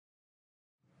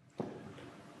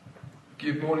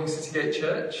Good morning, Citygate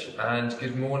Church, and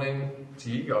good morning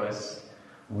to you guys.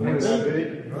 Morning,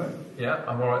 Andy. Right? Yeah,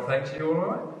 I'm alright, thank you. You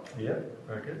alright? Yeah,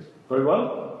 very good. Very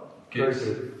well. Good.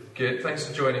 Very good. Good. Thanks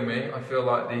for joining me. I feel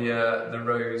like the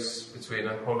rose between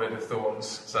a whole load of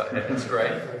thorns. Is that it? It's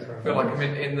great. I feel like I'm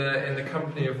in the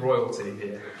company of royalty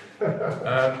here.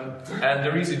 And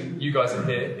the reason you guys are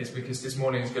here is because this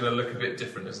morning is going to look a bit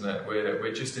different, isn't it?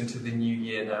 We're just into the new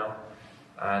year now,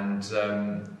 and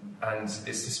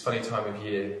it's this funny time of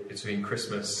year between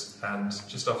Christmas and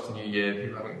just after New Year.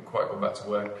 People haven't quite gone back to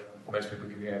work. Most people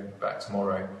can go back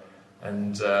tomorrow,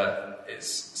 and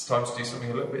it's time to do something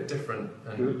a little bit different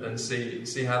and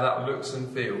see how that looks and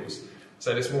feels.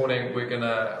 So this morning we're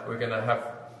gonna have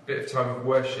a bit of time of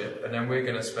worship, and then we're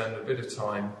gonna spend a bit of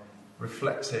time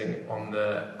reflecting on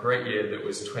the great year that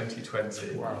was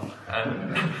 2020. Wow.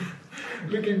 And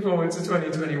looking forward to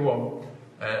 2021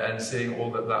 and seeing all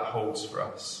that holds for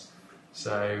us. So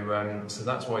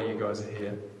that's why you guys are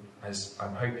here, as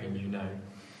I'm hoping you know.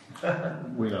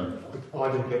 We know. I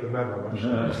didn't get the memo,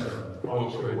 actually.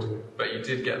 Awkward. But you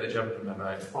did get the jumper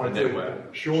memo. I did.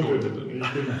 Sean didn't. He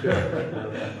didn't get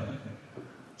it.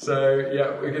 So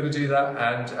yeah, we're going to do that,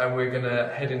 and we're going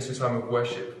to head into a time of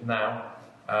worship now.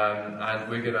 And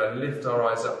we're going to lift our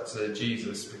eyes up to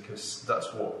Jesus, because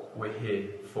that's what we're here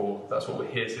for. That's what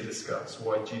we're here to discuss,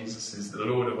 why Jesus is the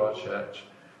Lord of our church.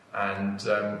 And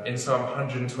in Psalm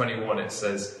 121 it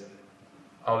says,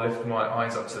 I'll lift my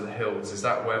eyes up to the hills. Is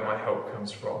that where my help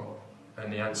comes from?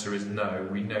 And the answer is no.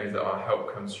 We know that our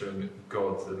help comes from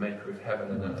God, the maker of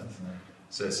heaven and earth.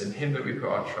 So it's in him that we put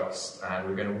our trust, and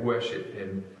we're going to worship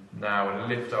him now and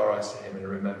lift our eyes to him and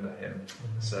remember him.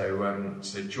 So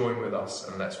join with us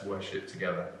and let's worship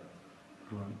together.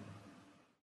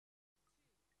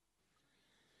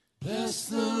 Bless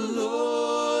the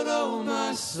Lord, oh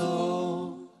my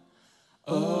soul,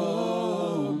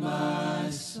 oh my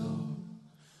soul.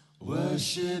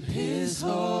 Worship his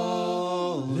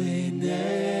holy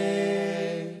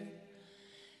name.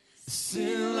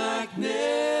 Sing like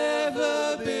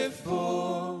never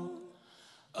before.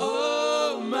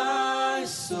 Oh my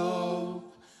soul,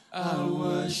 I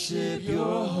worship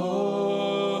your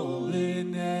holy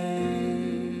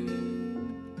name.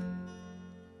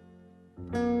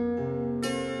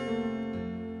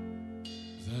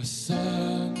 The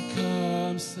sun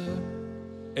comes up,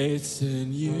 it's a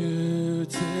new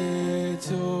day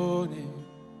dawning.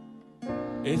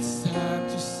 It's time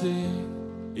to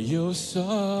sing your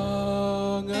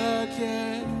song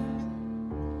again.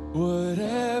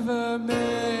 Whatever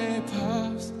may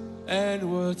pass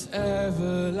and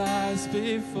whatever lies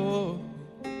before,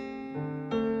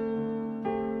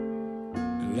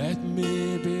 let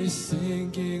me be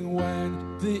singing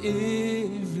when the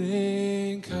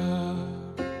evening comes.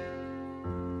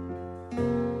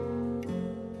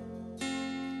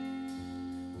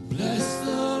 Bless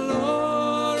the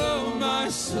Lord, oh my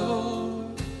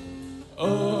soul,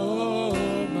 oh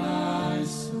my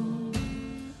soul.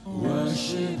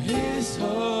 Worship his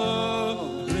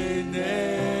holy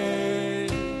name.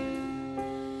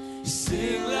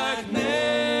 Sing like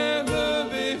never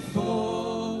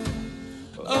before.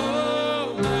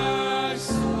 Oh my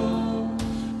soul,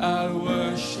 I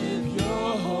worship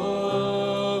your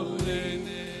holy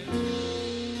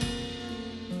name.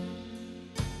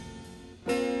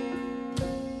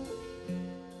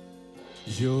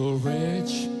 You're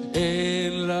rich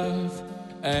in love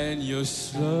and you're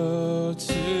slow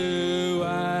to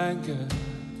anger.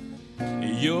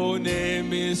 Your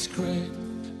name is great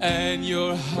and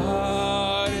your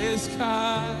heart is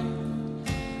kind.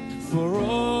 For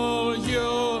all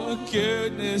your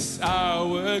goodness I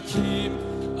will keep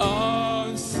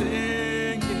on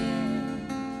singing.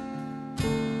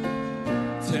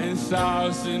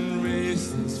 10,000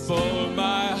 reasons for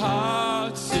my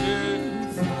heart to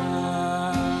find.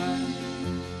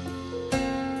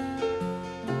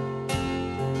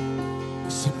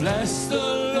 So bless the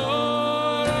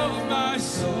Lord, oh my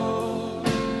soul,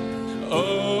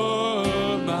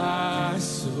 oh my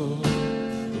soul.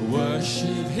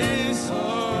 Worship his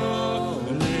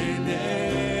holy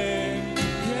name.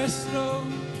 Yes, Lord,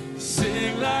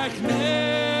 sing like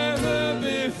never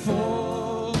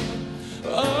before.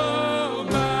 Oh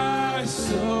my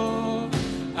soul,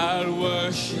 I'll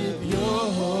worship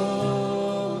your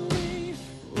holy.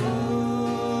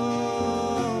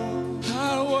 Oh,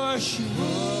 I'll worship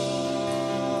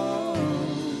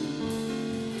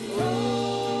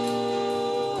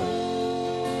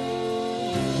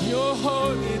your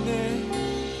holy name.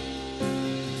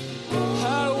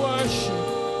 I'll worship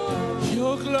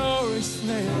your glorious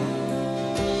name.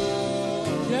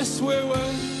 Yes, we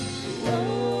will.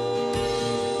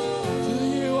 For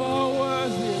you are worthy.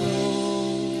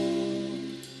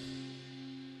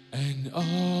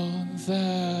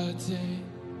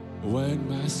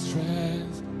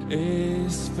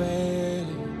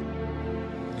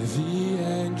 The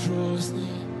end draws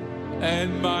near,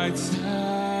 and my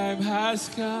time has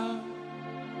come.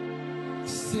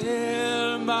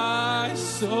 Still my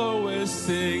soul will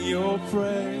sing your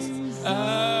praise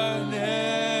unending.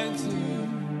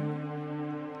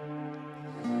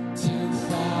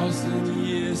 10,000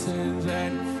 years and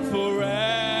then forever.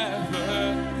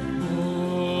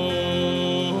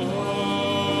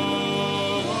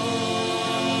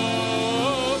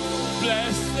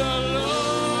 Bless the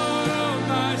Lord, oh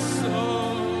my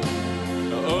soul,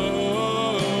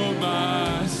 oh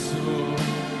my soul.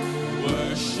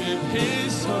 Worship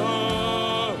His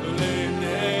holy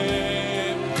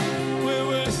name. We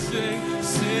will sing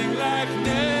like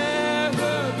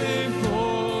never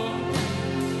before.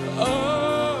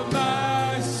 Oh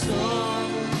my soul,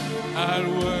 I'll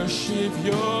worship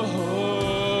Your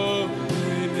holy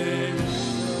name.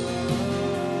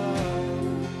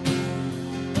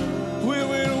 We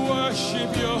will worship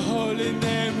Your holy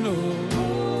name, Lord.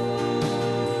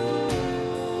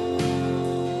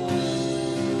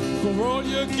 For all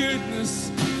Your goodness,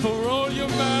 for all Your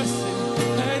mercy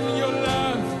and Your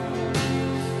love.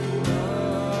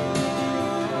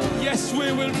 Yes,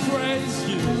 we will praise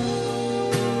You.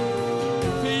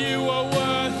 For You are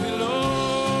worthy,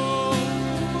 Lord.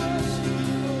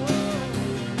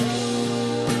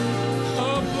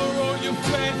 Oh, for all Your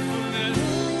faithfulness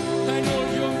and all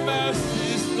Your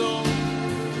mercies, Lord.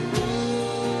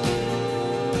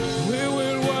 We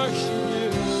will worship You.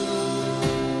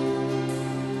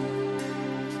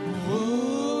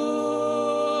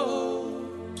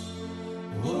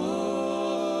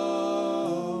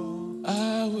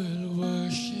 I will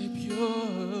worship Your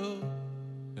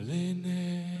holy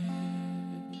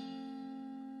name.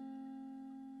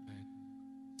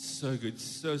 So good,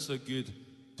 so good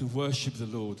to worship the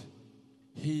Lord.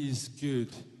 He is good.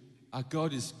 Our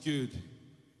God is good,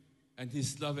 and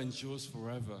His love endures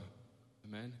forever.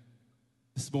 Amen.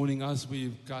 This morning, as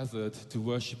we've gathered to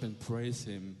worship and praise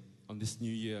Him on this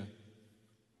new year,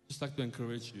 I'd just like to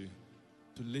encourage you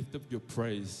to lift up your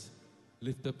praise,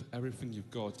 lift up everything you've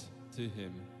got to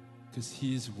Him, because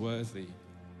He is worthy.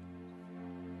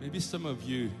 Maybe some of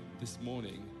you this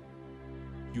morning,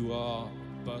 you are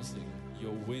buzzing,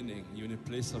 you're winning, you're in a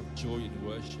place of joy and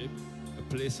worship, a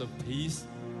place of peace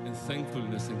and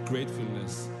thankfulness and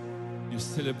gratefulness. You're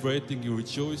celebrating, you're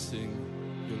rejoicing,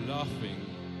 you're laughing.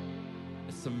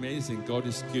 It's amazing. God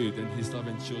is good and His love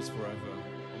endures forever.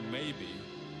 Or maybe,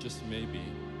 just maybe,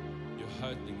 you're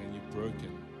hurting and you're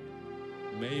broken.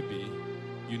 Maybe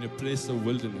you're in a place of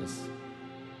wilderness.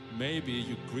 Maybe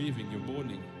you're grieving, you're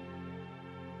mourning.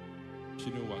 But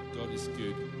you know what? God is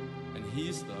good, and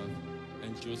His love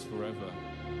endures forever.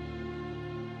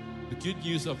 The good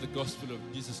news of the gospel of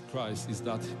Jesus Christ is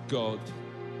that God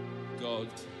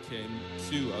came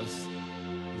to us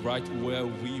right where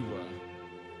we were,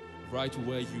 right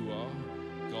where you are.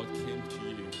 God came to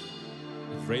you,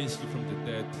 raised you from the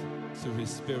dead through His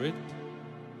Spirit,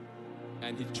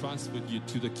 and He transferred you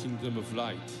to the kingdom of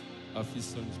light of His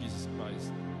Son, Jesus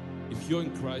Christ. If you're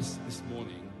in Christ this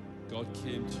morning, God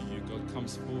came to you, God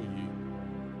comes for you,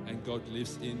 and God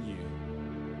lives in you.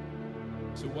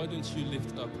 So why don't you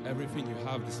lift up everything you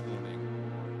have this morning?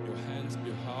 Your hands,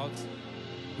 your heart.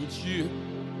 Would you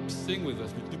sing with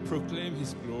us? Would you proclaim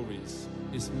His glories,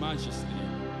 His majesty?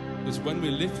 Because when we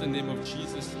lift the name of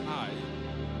Jesus high,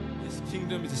 His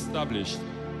kingdom is established.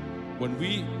 When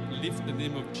we lift the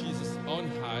name of Jesus on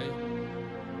high,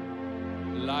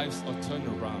 lives are turned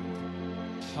around,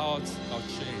 hearts are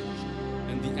changed,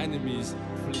 and the enemies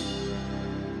flee.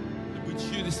 Would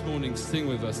you this morning sing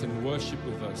with us and worship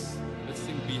with us? Let's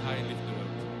sing Be High and Lifted Up.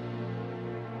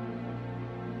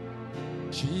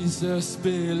 Jesus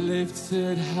be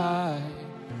lifted high.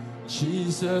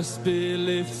 Jesus be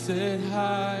lifted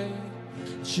high.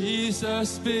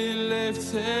 Jesus be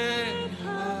lifted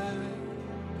high.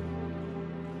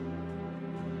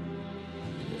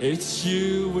 It's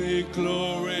You we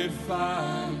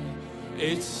glorify.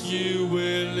 It's You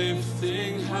we're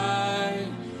lifting high.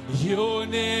 Your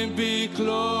name be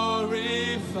glorified.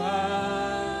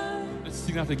 Let's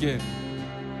sing that again.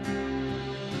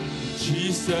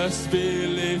 Jesus be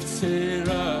lifted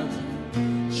up.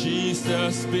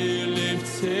 Jesus be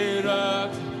lifted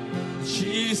up.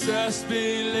 Jesus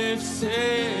be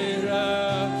lifted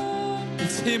up.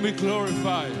 It's Him we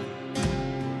glorify.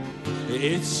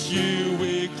 It's You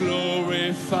we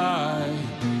glorify.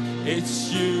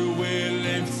 It's You we're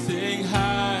lifting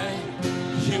high.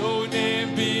 Your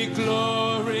name be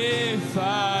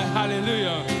glorified.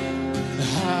 Hallelujah.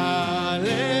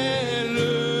 Hallelujah.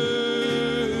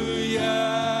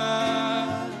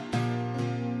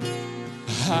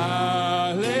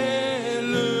 Hallelujah.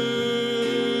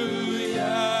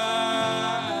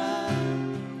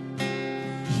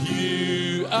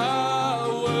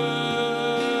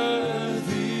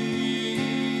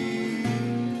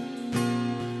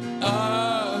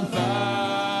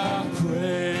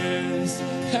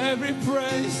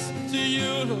 praise to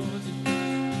you, Lord.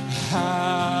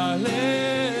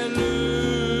 Hallelujah.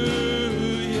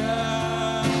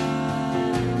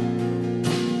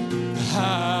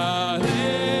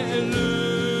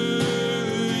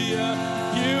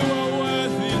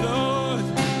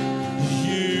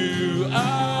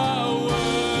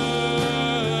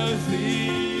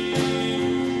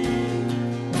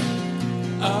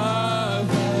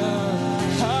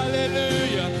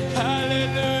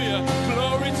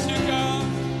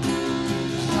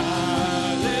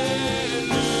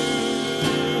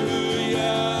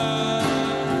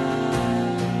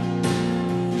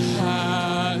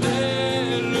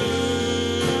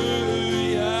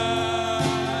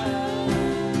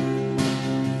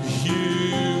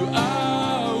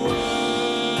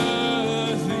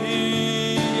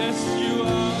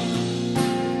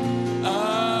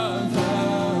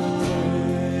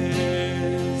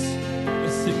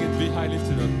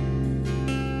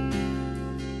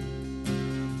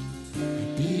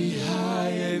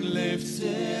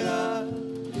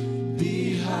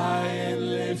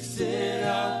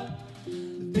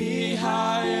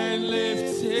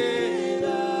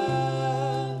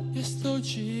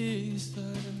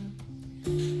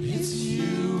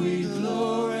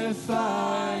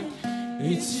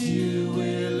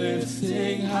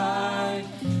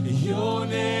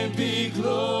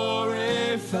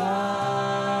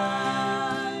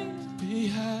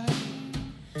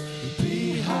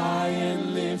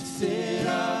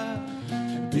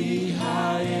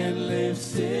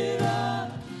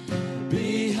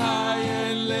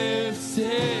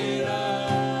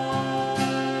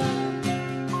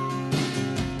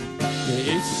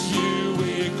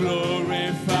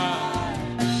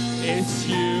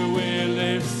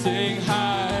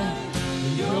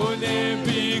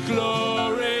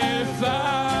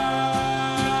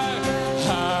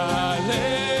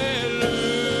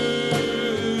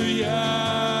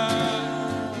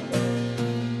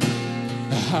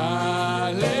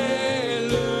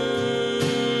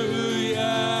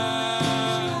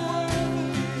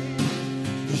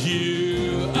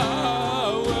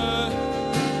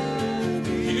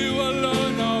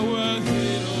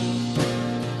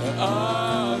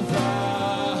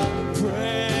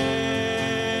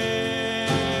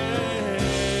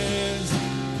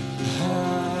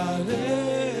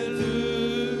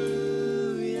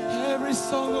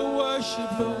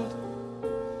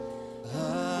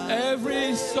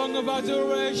 Of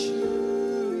adoration,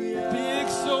 be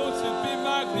exalted, be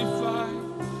magnified.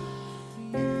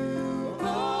 You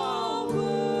are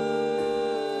worthy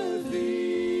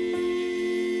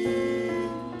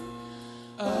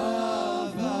of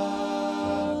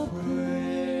our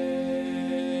praise.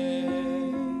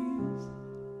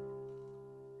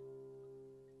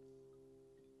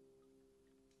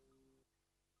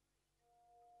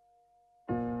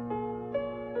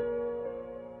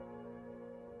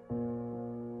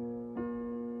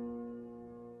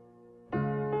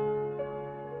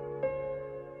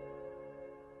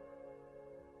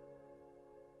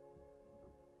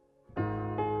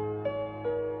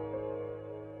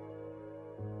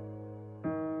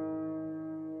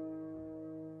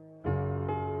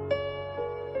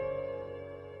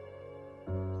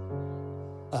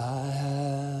 I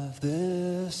have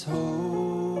this hope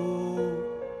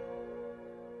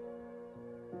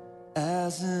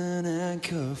as an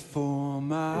anchor for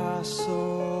my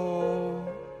soul.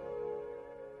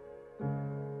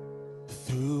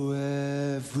 Through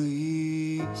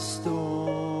every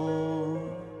storm,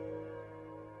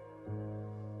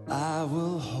 I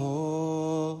will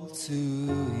hold to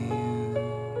you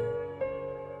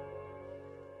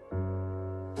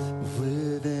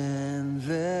with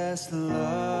endless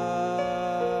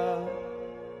love.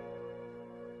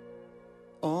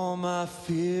 All my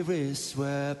fear is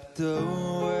swept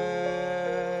away.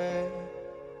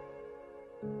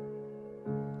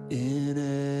 In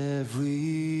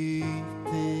everything,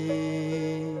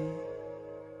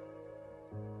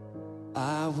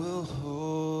 I will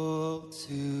hold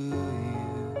to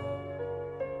you.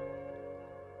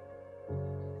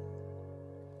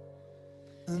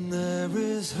 And there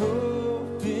is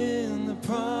hope in the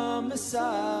promise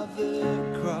of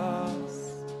the cross.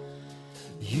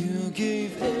 You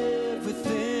gave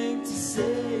everything to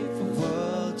save the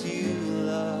world you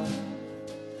love.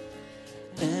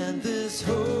 And this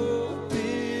hope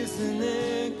is an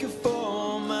anchor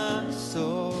for my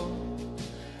soul.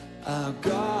 Our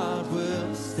God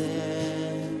will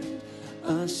stand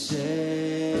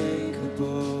unshakable.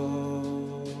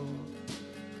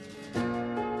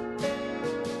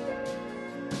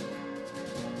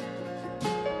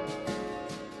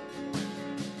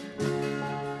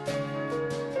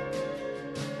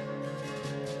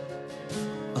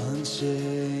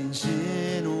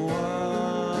 unchanging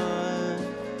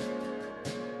one,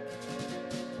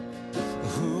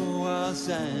 who was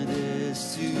and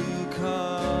is to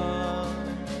come.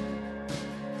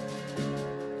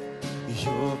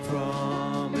 Your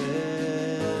promise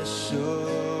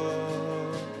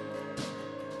sure,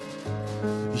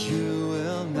 you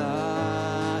will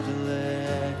not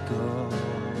let go.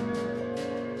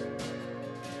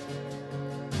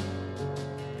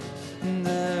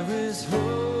 There is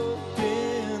hope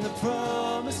in the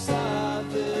promise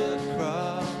of the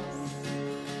cross.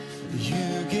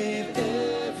 You gave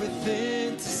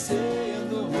everything to save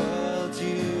the world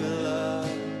you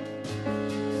love.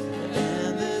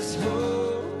 And this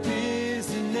hope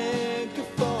is an anchor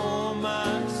for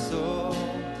my soul.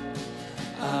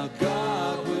 Our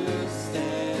God will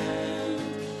stand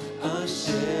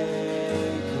unshakable.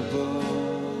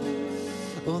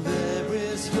 Oh, there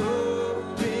is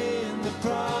hope in the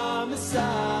promise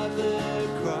of the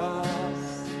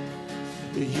cross.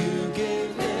 You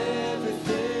gave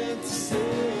everything to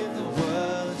save the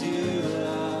world you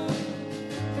love.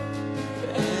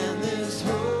 And this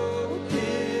hope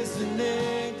is an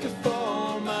anchor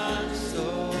for my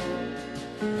soul.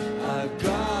 Our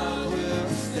God will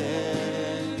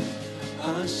stand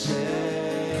unshakable.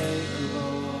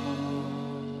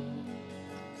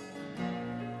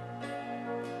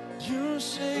 You're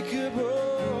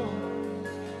unshakable.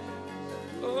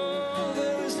 Oh,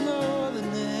 there is no other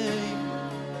name.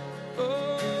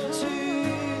 Oh,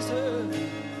 Jesus.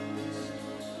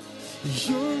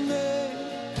 Your name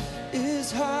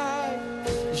is high.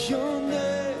 Your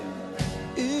name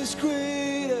is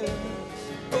greater.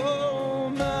 Oh,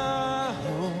 my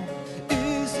hope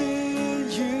is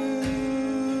in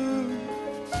you.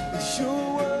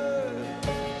 Your word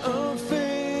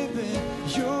unfailing,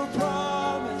 your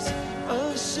promise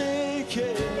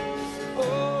unshaken.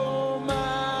 Oh,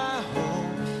 my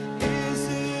hope is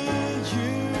in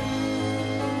you.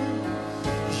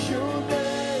 Your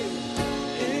name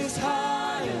is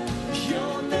higher.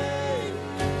 Your name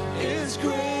is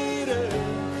greater.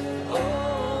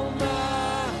 Oh,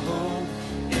 my hope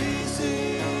is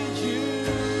in you.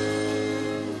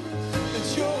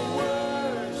 And your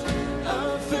word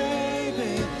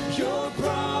unfailing, your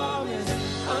promise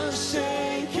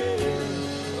unshaken.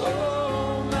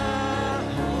 Oh, my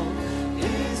hope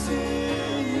is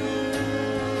in you.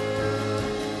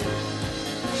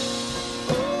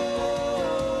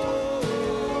 Oh,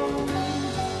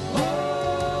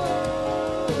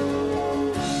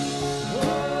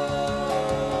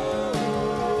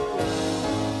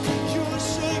 you're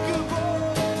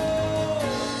unshakable.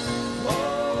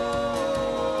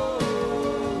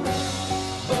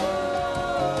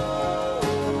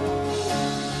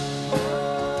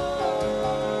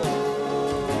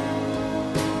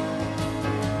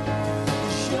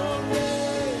 Your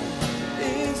name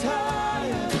is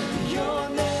higher. Your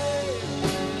name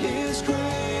is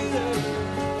greater.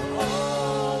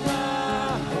 Oh,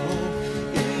 my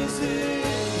hope is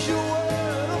in your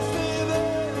word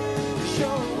unfailing.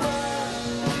 Your word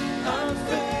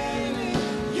unfailing.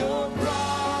 Your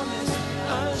promise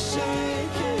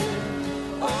unshaken.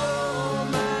 Oh,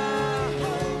 my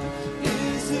hope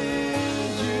is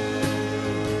in you.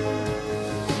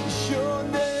 Your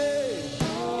name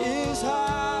is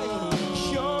high.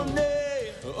 Your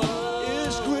name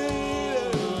is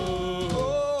greater.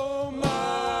 Oh,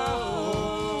 my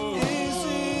hope is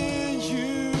in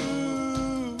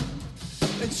you.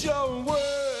 And your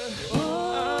word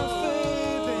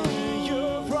unfailing,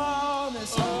 your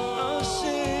promise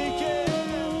unshaken.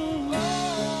 Oh,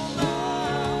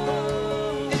 my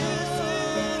hope is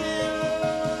in you.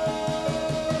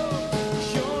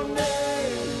 Your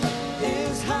name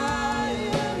is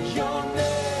higher. Your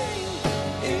name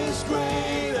is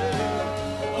greater.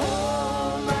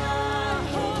 Oh, my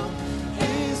hope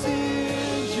is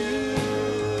in you.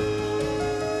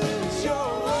 Your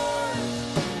word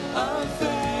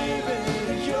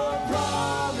unfailing, your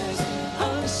promise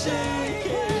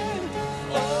unshaken.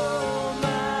 Oh,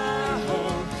 my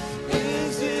hope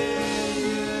is in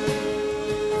you.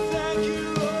 Thank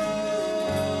you,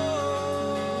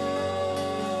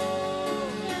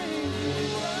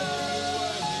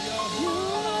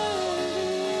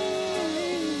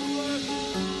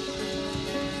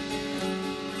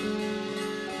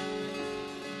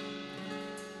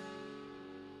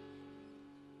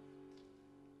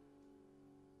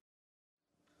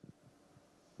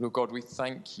 Lord God, we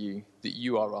thank you that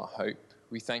you are our hope.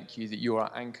 We thank you that you are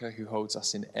our anchor who holds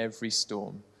us in every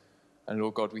storm. And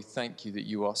Lord God, we thank you that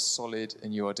you are solid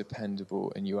and you are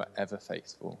dependable and you are ever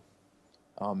faithful.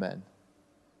 Amen.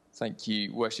 Thank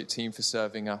you, worship team, for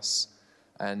serving us.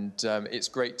 And it's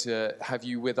great to have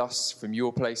you with us from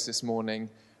your place this morning.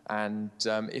 And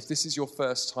if this is your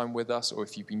first time with us, or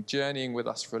if you've been journeying with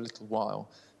us for a little while,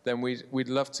 then we'd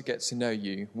love to get to know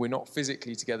you. We're not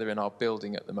physically together in our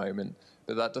building at the moment,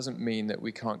 but that doesn't mean that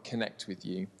we can't connect with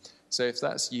you. So if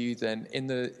that's you, then in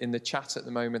the chat at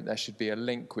the moment, there should be a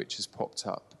link which has popped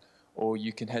up. Or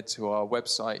you can head to our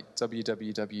website,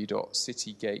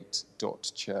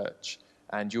 www.citygate.church,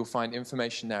 and you'll find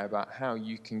information there about how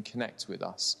you can connect with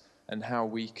us and how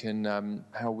we can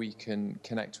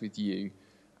connect with you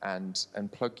and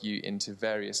plug you into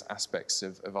various aspects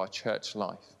of our church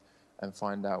life and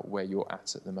find out where you're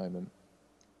at the moment.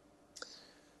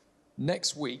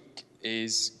 Next week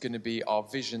is going to be our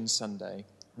Vision Sunday.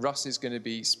 Russ is going to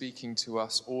be speaking to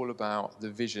us all about the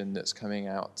vision that's coming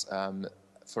out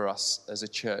for us as a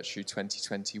church through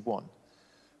 2021.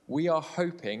 We are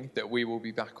hoping that we will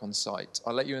be back on site.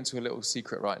 I'll let you into a little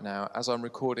secret right now. As I'm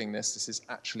recording this is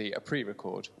actually a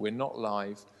pre-record. We're not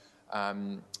live.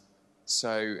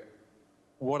 So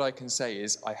what I can say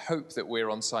is I hope that we're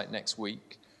on site next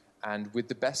week. And with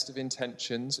the best of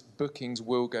intentions, bookings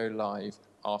will go live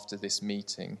after this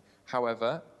meeting.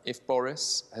 However, if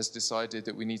Boris has decided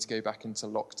that we need to go back into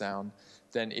lockdown,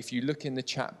 then if you look in the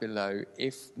chat below,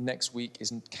 if next week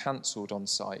isn't cancelled on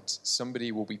site,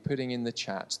 somebody will be putting in the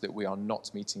chat that we are not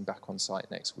meeting back on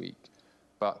site next week.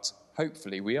 But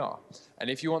hopefully we are. And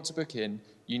if you want to book in,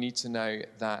 you need to know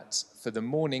that for the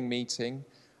morning meeting,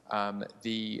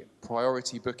 the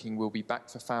priority booking will be back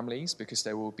for families because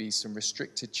there will be some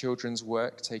restricted children's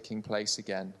work taking place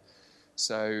again.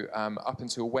 So up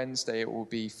until Wednesday, it will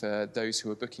be for those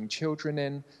who are booking children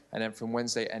in, and then from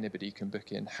Wednesday, anybody can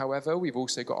book in. However, we've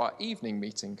also got our evening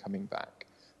meeting coming back.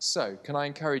 So can I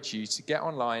encourage you to get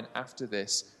online after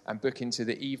this and book into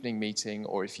the evening meeting,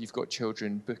 or if you've got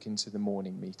children, book into the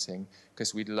morning meeting,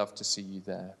 because we'd love to see you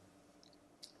there.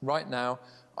 Right now,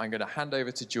 I'm going to hand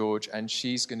over to George, and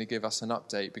she's going to give us an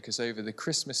update, because over the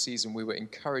Christmas season, we were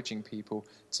encouraging people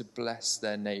to bless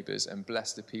their neighbours and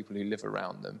bless the people who live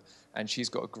around them. And she's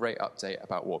got a great update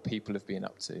about what people have been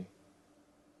up to.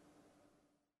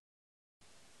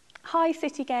 Hi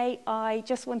Citygate, I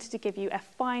just wanted to give you a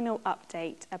final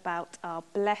update about our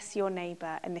Bless Your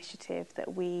Neighbour initiative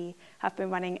that we have been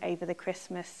running over the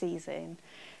Christmas season.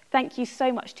 Thank you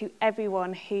so much to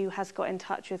everyone who has got in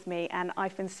touch with me, and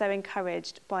I've been so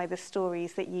encouraged by the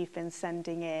stories that you've been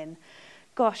sending in.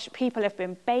 Gosh, people have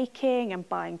been baking and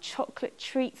buying chocolate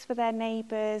treats for their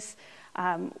neighbours.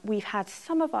 We've had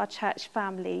some of our church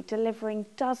family delivering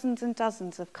dozens and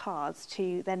dozens of cards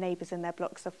to their neighbours in their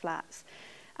blocks of flats.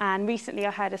 And recently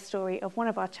I heard a story of one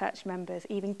of our church members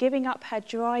even giving up her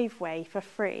driveway for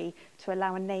free to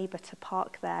allow a neighbour to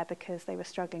park there because they were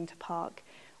struggling to park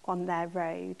on their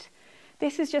road.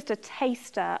 This is just a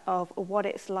taster of what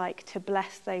it's like to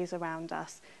bless those around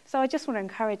us. So I just want to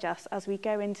encourage us as we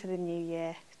go into the new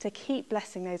year to keep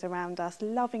blessing those around us,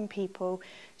 loving people,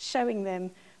 showing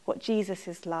them what Jesus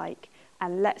is like,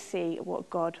 and let's see what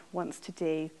God wants to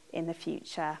do in the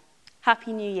future.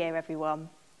 Happy New Year, everyone.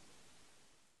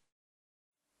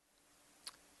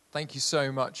 Thank you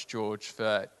so much, George,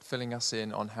 for filling us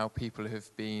in on how people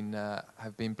have been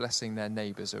blessing their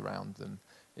neighbours around them.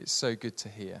 It's so good to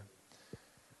hear.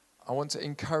 I want to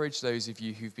encourage those of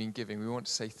you who've been giving. We want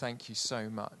to say thank you so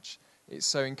much. It's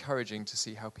so encouraging to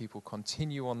see how people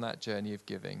continue on that journey of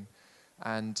giving.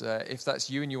 And if that's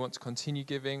you and you want to continue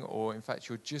giving, or in fact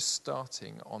you're just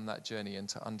starting on that journey and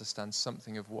to understand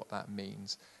something of what that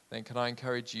means, then can I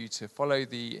encourage you to follow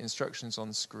the instructions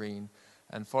on screen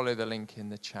and follow the link in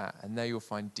the chat, and there you'll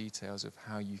find details of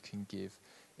how you can give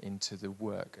into the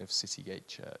work of Citygate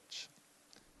Church.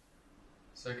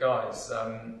 So guys,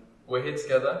 we're here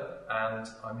together, and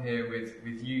I'm here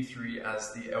with you three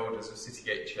as the elders of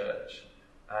Citygate Church.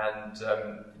 And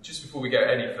just before we go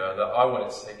any further, I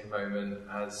wanted to take a moment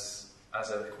as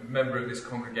a member of this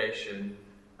congregation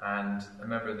and a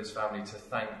member of this family to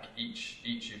thank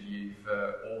each of you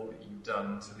for all that you've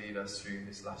done to lead us through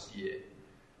this last year.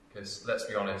 Because let's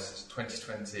be honest,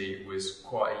 2020 was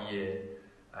quite a year,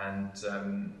 and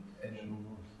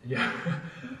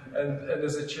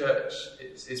as a church,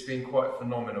 it's been quite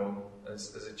phenomenal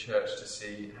as a church to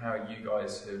see how you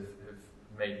guys have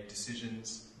made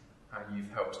decisions, how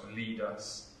you've helped lead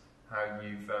us, how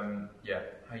you've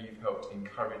helped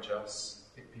encourage us,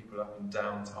 pick people up in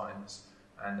down times,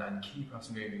 and keep us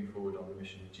moving forward on the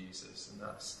mission of Jesus. And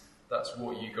that's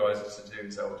what you guys are to do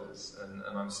as elders,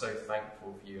 and I'm so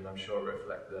thankful for you, and I'm sure I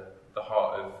reflect the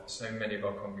heart of so many of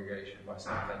our congregation by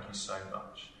saying thank you so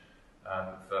much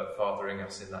for fathering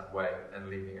us in that way and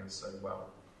leading us so well.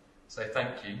 So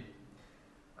thank you.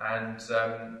 And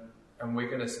and we're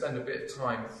going to spend a bit of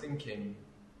time thinking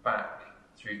back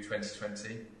through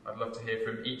 2020. I'd love to hear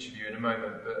from each of you in a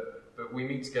moment, but we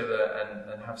meet together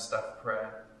and have staff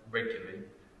prayer regularly.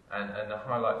 And the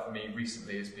highlight for me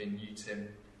recently has been you, Tim,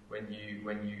 when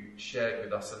you shared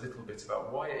with us a little bit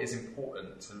about why it is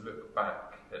important to look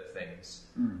back at things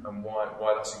and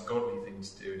why that's a godly thing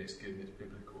to do and it's good and it's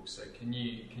biblical. So can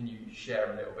you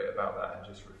share a little bit about that and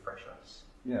just refresh us?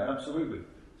 Yeah, absolutely.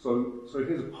 So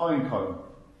here's a pine cone.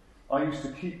 I used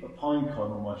to keep a pine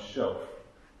cone on my shelf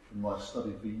in my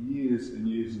study for years and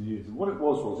years and years. And what it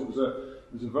was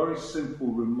a very simple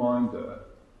reminder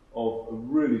of a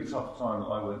really tough time that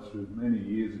I went through many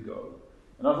years ago.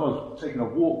 And as I was taking a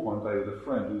walk one day with a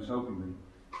friend who was helping me,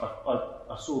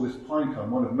 I saw this pine cone,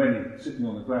 one of many, sitting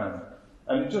on the ground.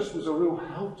 And it just was a real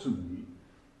help to me.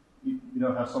 You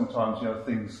know how sometimes,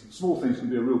 small things can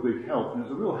be a real big help. And it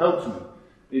was a real help to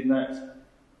me in that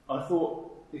I thought,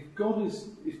 if God is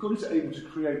able to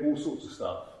create all sorts of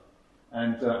stuff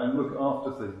and look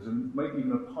after things and make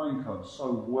even a pine cone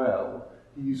so well,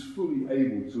 he is fully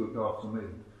able to look after me.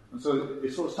 And so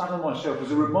it sort of sat on my shelf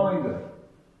as a reminder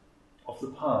of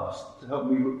the past to help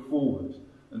me look forward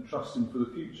and trust him for the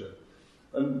future.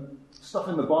 And stuff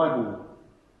in the Bible,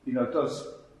 does,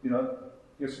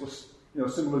 a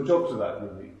similar job to that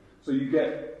really. So you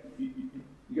get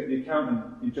the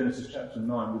account in Genesis chapter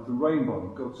 9 with the rainbow.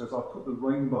 And God says, I'll put the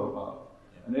rainbow up.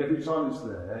 And every time it's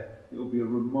there, it will be a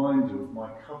reminder of my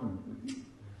covenant with you.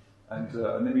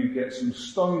 And then you get some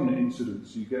stone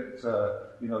incidents. You get,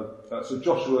 so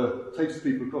Joshua takes the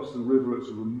people across the river. It's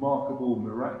a remarkable,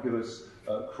 miraculous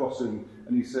crossing.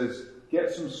 And he says,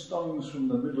 get some stones from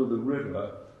the middle of the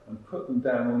river and put them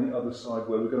down on the other side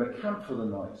where we're going to camp for the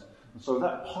night. And so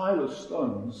that pile of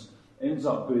stones ends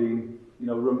up being,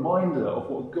 a reminder of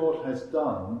what God has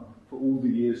done for all the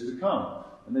years to come.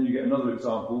 And then you get another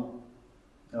example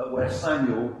where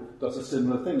Samuel does a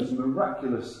similar thing. There's a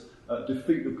miraculous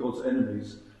defeat of God's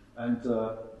enemies, and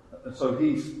so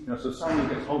so Samuel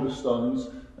gets hold of stones,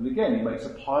 and again he makes a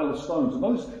pile of stones, and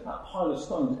that pile of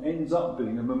stones ends up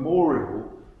being a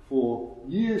memorial for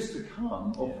years to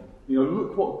come of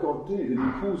look what God did, and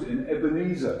he calls it an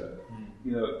Ebenezer,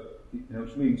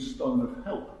 which means stone of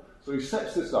help. So he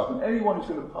sets this up, and anyone who's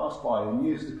going to pass by in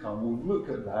years to come will look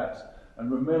at that and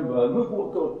remember, look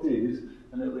what God did,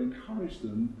 and it will encourage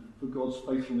them for God's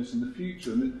faithfulness in the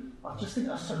future. And I just think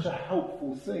that's such a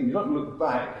helpful thing. You don't look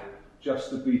back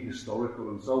just to be historical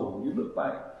and so on. You look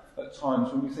back at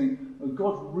times when you think,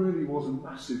 God really was a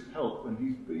massive help and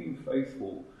he's been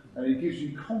faithful, and it gives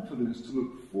you confidence to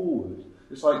look forward.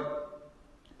 It's like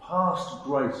past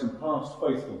grace and past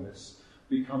faithfulness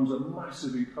becomes a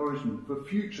massive encouragement for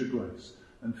future grace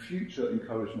and future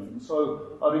encouragement. And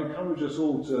so I'd encourage us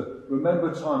all to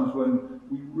remember times when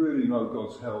we really know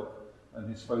God's help and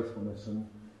his faithfulness. And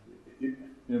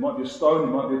it might be a stone,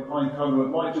 it might be a pine cone, or it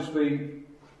might just be,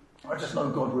 I just know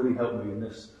God really helped me in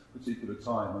this particular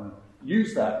time. And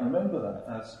use that, remember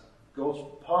that, as God's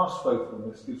past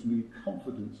faithfulness gives me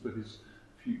confidence for his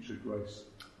future grace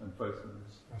and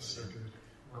faithfulness. That's so good.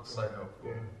 That's so helpful.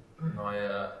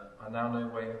 Yeah. I now know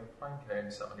why you have a pine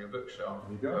cone set on your bookshelf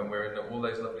when we're in all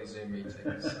those lovely Zoom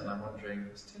meetings, and I'm wondering,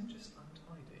 is Tim just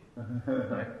untidy?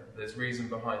 No, there's reason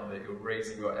behind it. You're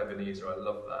raising your Ebenezer. I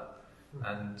love that.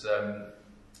 And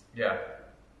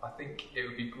I think it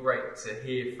would be great to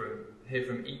hear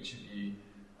from each of you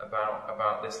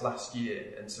about this last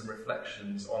year and some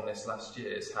reflections on this last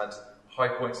year. It's had high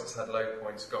points, it's had low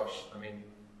points. Gosh, I mean,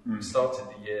 we started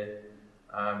the year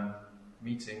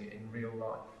meeting in real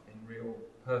life, in real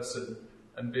person,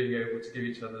 and being able to give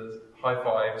each other high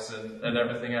fives and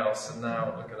everything else. And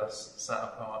now look at us sat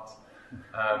apart.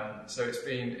 So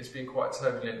it's been quite a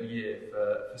turbulent year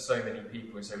for so many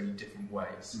people in so many different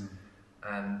ways.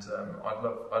 And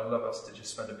I'd love us to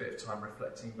just spend a bit of time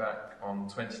reflecting back on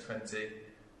 2020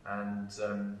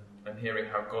 and hearing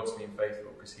how God's been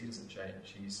faithful, because he doesn't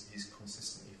change. He's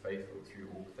consistently faithful through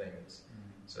all things.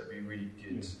 So it'd be really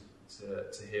good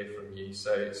to hear from you.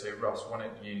 So Russ, why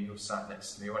don't you're sat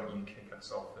next to me, why don't you kick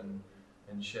us off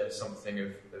and share something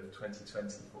of 2020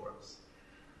 for us?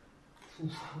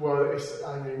 Well,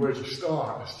 where do you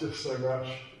start? There's just so much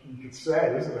you could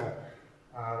say, isn't there?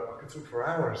 I could talk for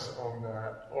hours on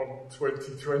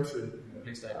 2020.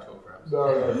 Please don't talk for hours.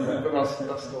 No, but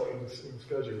that's not in the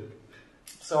schedule.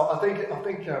 So I think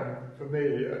for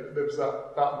me, there was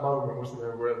that moment, wasn't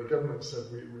there, where the government said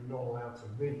we're not allowed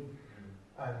to meet,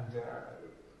 and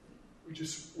we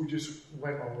just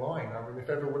went online. I mean, if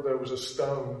ever there was a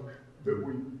stone that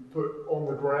we put on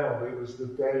the ground, it was the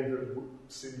day that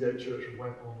Citygate Church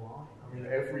went online. I mean,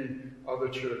 every other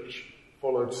church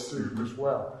followed suit as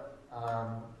well.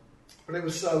 But it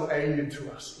was so alien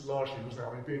to us, largely, wasn't it?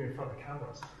 I mean, being in front of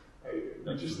cameras.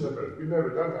 We've never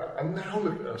done that. And now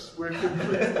look at us, we're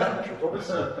complete amateurs,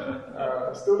 obviously.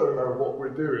 Still don't know what we're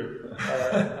doing.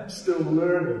 Still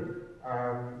learning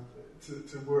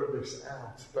to work this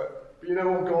out. But you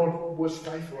know what? God was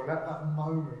faithful. And at that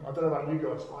moment, I don't know about you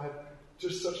guys, I had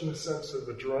just such a sense of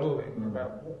adrenaline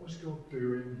about what was God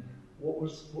doing, what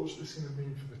was this going to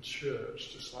mean for the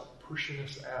church, just like pushing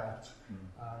us out,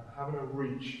 having a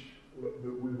reach that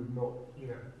we would not,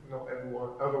 not everyone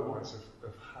otherwise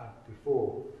have had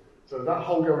before. So that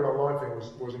whole going online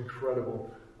thing was incredible.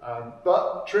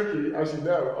 But tricky, as you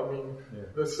know. I mean,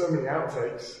 there's so many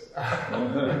outtakes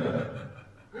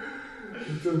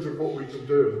in terms of what we can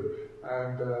do.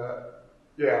 And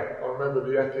I remember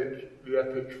the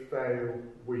epic fail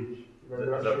week.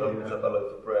 Remember that? Was that the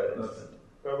loaf of bread?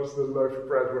 That was the loaf of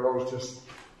bread where I was just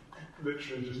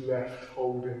literally just left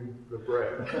holding the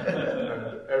bread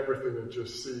and everything had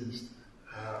just ceased.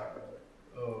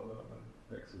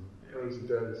 Excellent. Crazy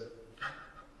days.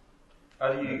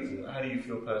 How do you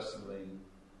feel personally,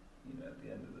 at the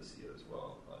end of this year as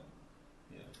well?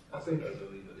 I think,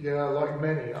 like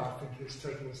many, I think it's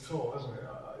taken its toll, hasn't it?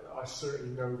 I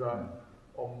certainly know that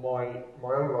on my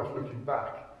own life looking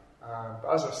back.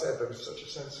 But as I said, there was such a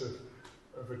sense of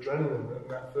adrenaline in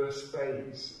that first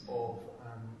phase of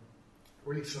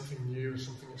really something new,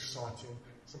 something exciting,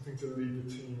 something to lead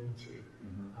the team into.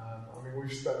 I mean,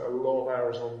 we've spent a lot of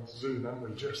hours on Zoom, haven't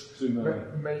we? Just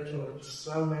making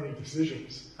so many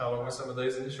decisions. How long were some of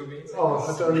those initial meetings? Oh,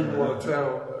 I don't even want to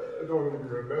tell. I don't even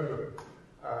remember them.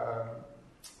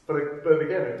 But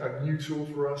again, a new tool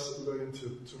for us, learning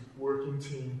to work in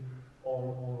team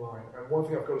online. And one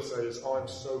thing I've got to say is I'm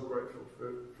so grateful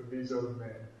for these other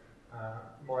men,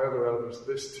 my other elders,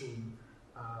 this team,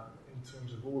 in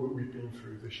terms of all that we've been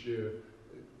through this year.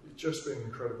 It's just been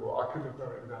incredible. I couldn't have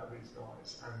done it without these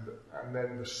guys. And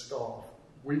then the staff,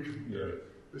 we couldn't do it.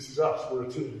 This is us, we're a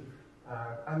team.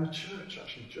 And the church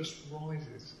actually just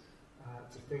rises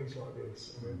to things like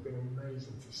this. And it's been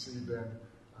amazing to see them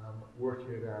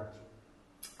working it out.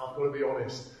 I've got to be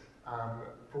honest,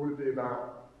 probably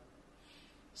about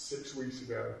 6 weeks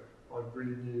ago, I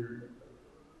really knew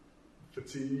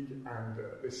fatigue and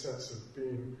this sense of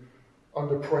being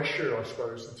under pressure, I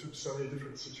suppose, into so many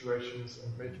different situations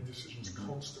and making decisions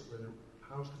constantly.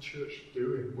 How's the church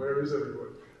doing? Where is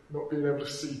everyone? Not being able to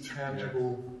see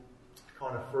tangible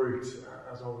kind of fruit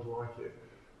as I would like it.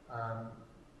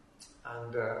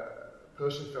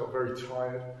 Personally felt very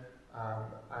tired.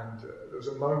 There was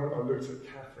a moment I looked at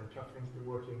Catherine. Catherine's been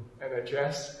working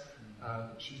NHS.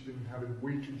 She's been having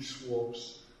weekly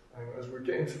swabs. And as we're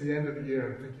getting to the end of the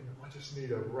year, I'm thinking, I just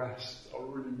need a rest. I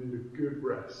really need a good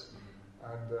rest.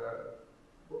 And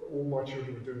all my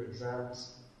children were doing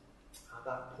exams at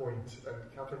that point, and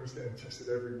Catherine was getting tested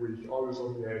every week. I was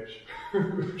on the edge,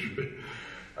 literally.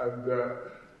 And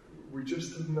we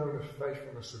just have known the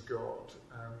faithfulness of God.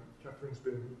 Catherine's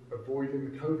been avoiding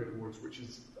the COVID wards, which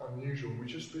is unusual. We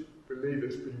just believe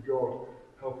it's been God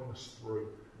helping us through.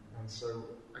 And so,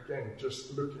 again,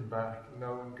 just looking back,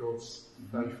 knowing God's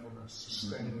faithfulness,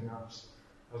 sustaining us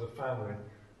as a family,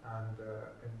 and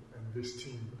this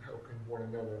team helping one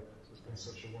another. So it's been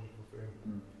such a wonderful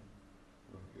thing.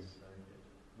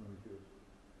 Very good.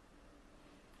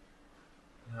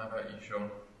 And how about you, Sean?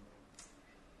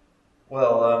 Well,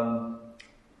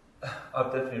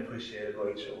 I've definitely appreciated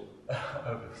Rachel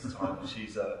over this time.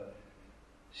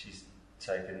 She's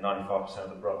taken 95% of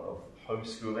the brunt of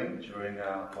homeschooling during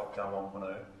lockdown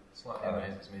 1.0. Slightly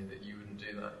amazes me that you wouldn't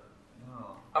do that.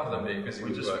 No. Other than being busy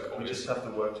with work, we just have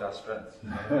to work to our strengths.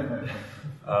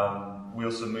 We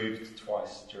also moved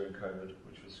twice during COVID,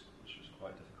 which was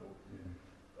quite difficult.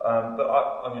 But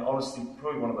I mean, honestly,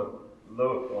 probably one of the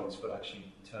lower points, but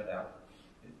actually turned out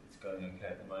it's going okay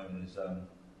at the moment, is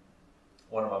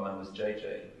one of our members,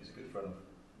 JJ, who's a good friend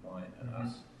of mine and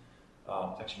us.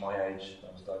 Actually, my age,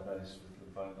 I was diagnosed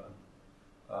with lymphoma,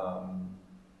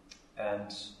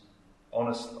 and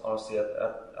honestly,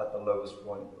 at the lowest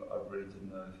point, I really didn't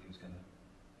know if he was going to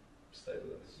stay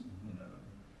with us.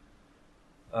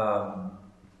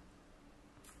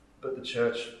 But the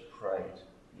church prayed.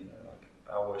 Like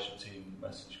our worship team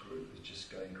message group is just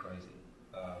going crazy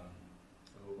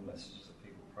with all the messages of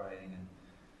people praying.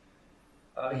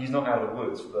 And he's not out of the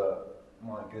woods, but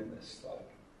my goodness, like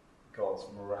God's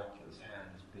miraculous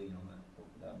hand has been on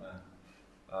that man.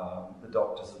 The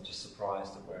doctors are just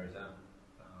surprised at where he's at.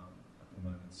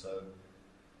 Moment. So,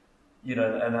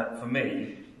 and that, for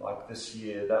me, like this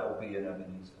year, that will be an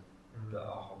Ebenezer.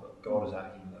 But God is our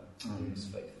healer. He is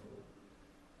faithful,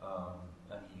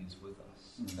 and He is with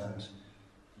us.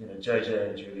 And JJ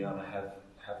and Juliana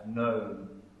have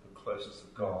known the closeness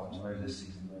of God Amazing. this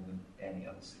season more than any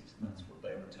other season. That's what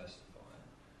they were testifying.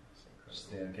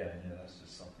 Just again, that's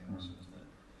just something awesome, isn't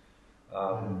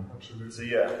it? Absolutely. So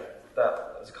yeah,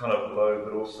 that's a kind of low,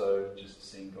 but also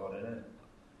just seeing God in it.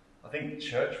 I think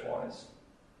church-wise,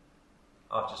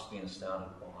 I've just been astounded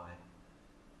by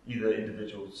either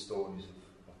individual stories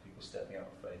of people stepping out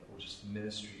of faith or just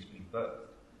ministries being birthed.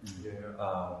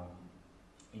 Yeah.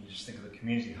 And you just think of the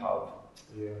community hub.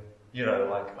 Yeah. You know,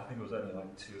 like I think it was only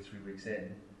like 2 or 3 weeks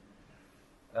in,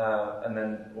 and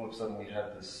then all of a sudden we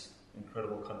had this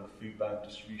incredible kind of food bank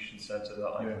distribution centre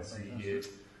that I can see here,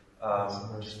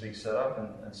 just being set up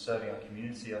and serving our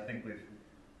community. I think we've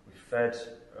fed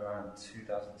around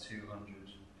 2,200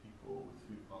 people with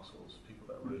food parcels, people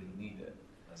that really need it.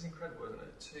 That's incredible, isn't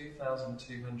it?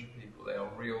 2,200 people. They are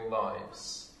real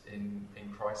lives in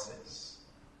crisis,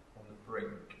 on the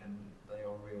brink, and they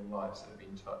are real lives that have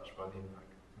been touched by the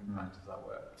impact of that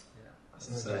work. Yeah, That's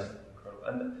insane. Incredible.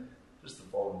 And just the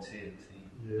volunteer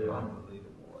team, Yeah.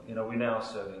 unbelievable. You know, we're now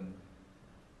serving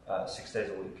 6 days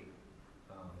a week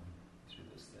through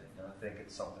this thing, and I think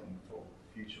it's something for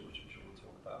the future, which I'm sure we'll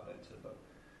talk about later. But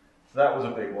so that was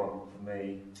a big one for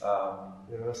me.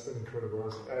 Yeah, that's been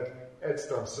incredible. Ed's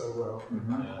done so well in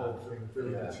that whole thing,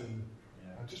 building a team,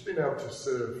 and just being able to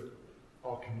serve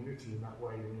our community in that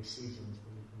way in this season has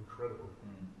been incredible.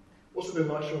 What's it been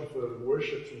like, Sean, for the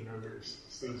worship team over this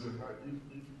season? Like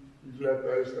you've led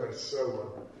those guys so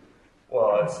well.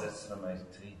 Well, it's an amazing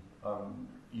team.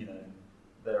 You know,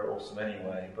 they're awesome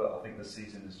anyway, but I think the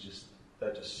season is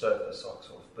they're just served their socks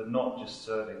off. But not just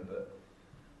serving, but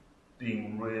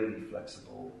being really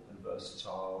flexible and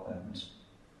versatile and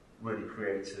really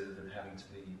creative and having to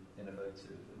be innovative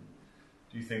and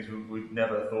do things we'd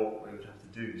never thought we would have to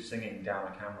do. Singing down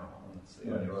a camera,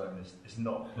 honestly, on your own is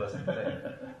not a pleasant thing.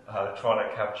 Trying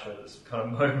to capture this kind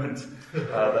of moment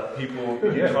that people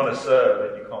you're trying to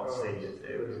serve and you can't see,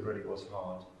 it really was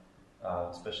hard,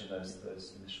 especially in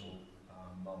those initial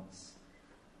months.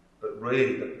 But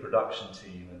really, the production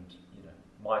team and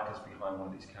Mike is behind one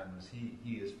of these cameras.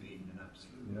 He has been an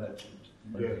absolute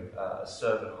legend, a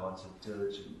servant-hearted,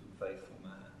 diligent, and faithful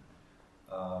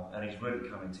man, and he's really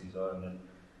coming to his own. And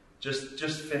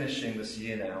just finishing this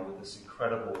year now with this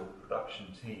incredible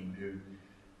production team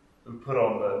who put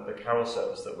on the carol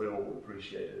service that we all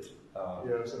appreciated.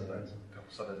 It's amazing. A couple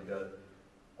of Sundays ago.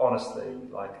 Honestly,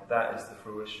 like that is the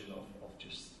fruition of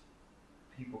just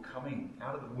people coming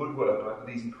out of the woodwork like with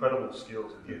these incredible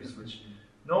skills and gifts, which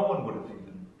no one would have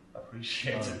even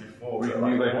appreciated before. We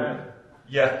knew they had.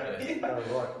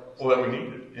 Right. All that we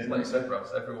needed. It's like you said,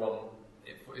 Russ,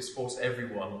 it's forced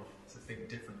everyone to think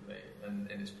differently, and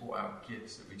it's brought out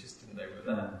gifts that we just didn't know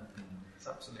were there. It's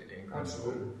absolutely incredible.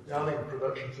 Absolutely. Yeah, I think the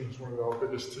production team's one of our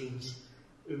biggest teams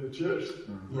in the church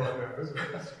right now, isn't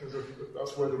it? Because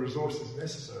that's where the resources are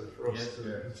necessary for us to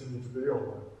continue to be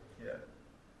online. Yeah.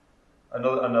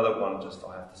 Another one, just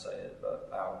I have to say it, but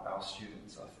our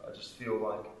students, I just feel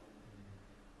like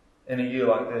in a year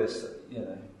like this,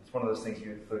 it's one of those things you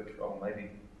would think, oh,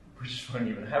 maybe British won't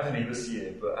even have any this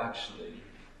year, but actually,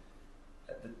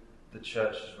 the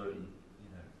church has really,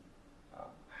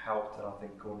 helped, and I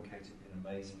think Gordon Kate have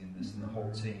been amazing in this, and the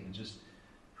whole team, and just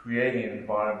creating an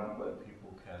environment where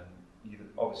people can either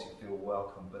obviously feel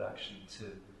welcome, but actually to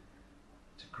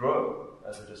grow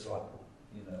as a disciple,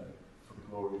 for the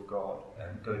glory of God,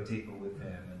 and go deeper with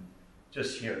Him, and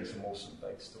just hearing some awesome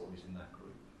faith stories in that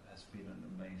group has been an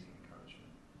amazing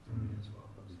encouragement for me as well.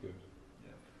 That was good.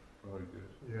 Yeah. Very good.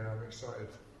 Yeah, I'm excited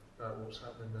about what's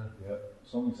happening there. Yeah.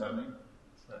 Something's happening.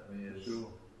 Certainly is. Sure.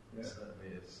 Yeah. Certainly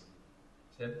is.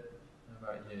 Tim, how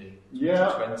about you?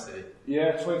 Yeah. 2020.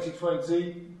 Yeah,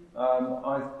 2020.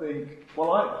 I think.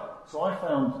 I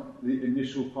found the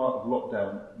initial part of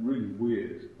lockdown really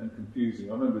weird and confusing.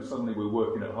 I remember suddenly we were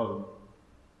working at home.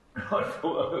 I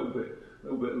felt a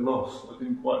little bit lost. I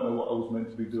didn't quite know what I was meant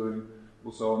to be doing,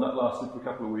 or so on. That lasted for a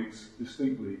couple of weeks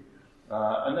distinctly,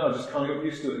 and then I just kind of got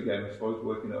used to it again. I suppose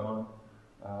working at home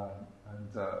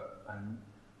and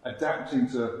adapting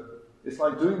to. It's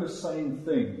like doing the same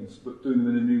things but doing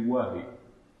them in a new way.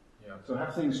 Yeah. So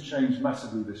have things changed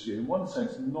massively this year? In one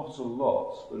sense, not a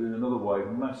lot, but in another way,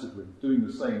 massively. Doing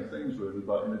the same things really,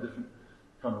 but in a different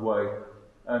kind of way.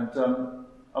 And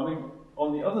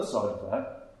on the other side of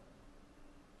that,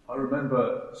 I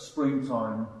remember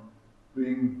springtime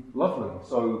being lovely.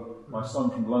 So my son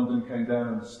from London came down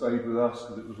and stayed with us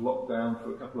because it was locked down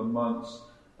for a couple of months.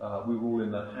 We were all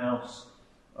in the house.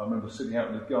 I remember sitting out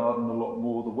in the garden a lot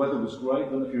more. The weather was great. I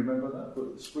don't know if you remember that,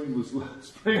 but spring was really.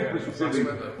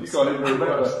 You can't even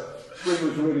remember. Spring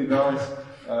was really nice,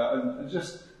 and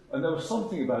And there was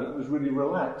something about it that was really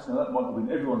relaxed. Now, that might not have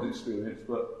been everyone's experience,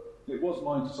 but it was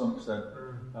mine to some extent.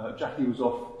 Jackie was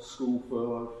off school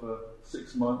for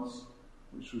 6 months,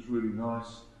 which was really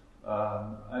nice.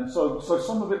 And so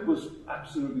some of it was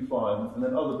absolutely fine, and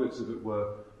then other bits of it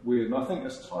were weird. And I think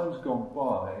as time's gone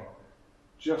by,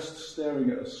 just staring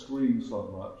at a screen so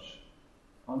much,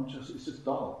 it's just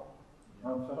dull.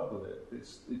 I'm fed up with it.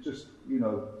 It just,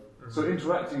 so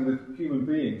interacting with human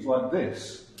beings like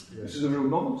this is a real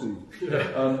novelty. We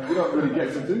don't really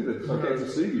get to do this. I get to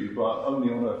see you, but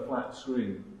only on a flat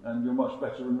screen, and you're much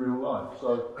better in real life.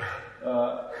 So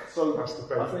That's the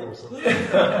I best think. also.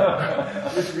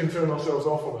 At least we can turn ourselves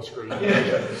off on the screen.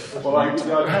 Well, I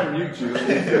can mute you.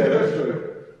 Yeah, that's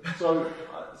true.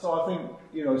 So I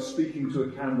think, speaking to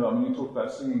a camera, I mean, you talk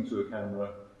about singing to a camera,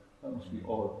 that must be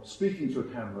odd. Speaking to a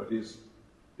camera is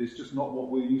just not what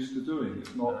we're used to doing.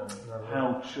 It's not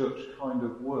how church kind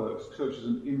of works. Church is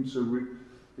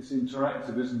it's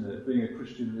interactive, isn't it? Being a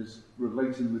Christian is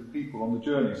relating with people on the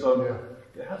journey. So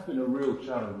it has been a real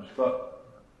challenge, but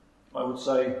I would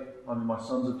say, my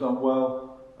sons have done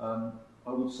well.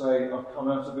 I would say I've come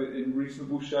out of it in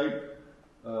reasonable shape.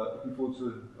 Looking forward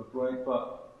to a break,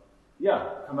 but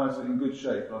come out of it in good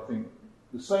shape. I think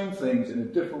the same things in a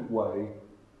different way,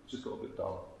 just got a bit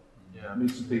dull. Yeah.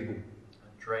 Need some people.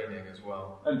 And draining as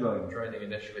well. And draining. Draining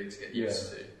initially to get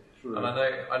used to. True. And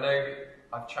I know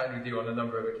I've chatted with you on a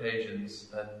number of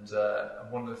occasions, and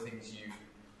one of the things you've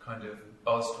kind of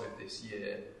buzzed with this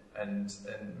year and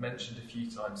mentioned a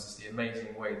few times is the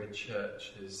amazing way the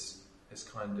church has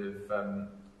kind of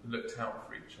looked out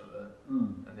for each other.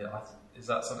 And is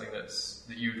that something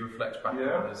that you would reflect back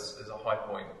on as a high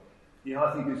point? Yeah,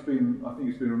 I think it's been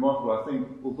remarkable. I think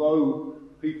although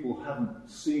people haven't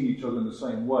seen each other in the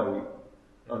same way,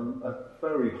 a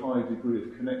very high degree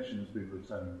of connection has been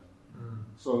retained.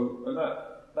 So, and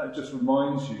that just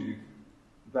reminds you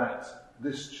that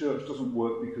this church doesn't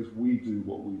work because we do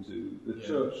what we do. The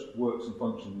church works and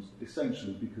functions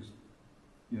essentially because,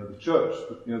 the church,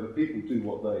 the people do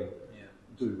what they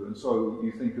do. And so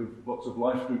you think of lots of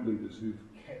life group leaders who've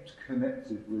kept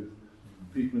connected with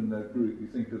people in their group. You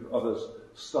think of others,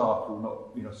 staff who are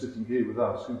not, sitting here with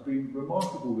us, who've been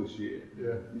remarkable this year.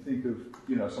 You think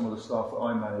of, some of the staff that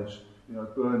I manage,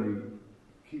 Bernie,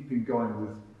 keeping going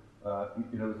with,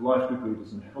 with life group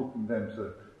leaders and helping them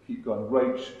to keep going.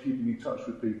 Rach, keeping in touch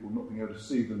with people, not being able to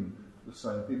see them the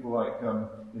same. People like,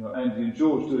 Andy and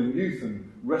George doing youth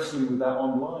and wrestling with that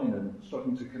online and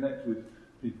struggling to connect with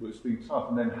people. It's been tough.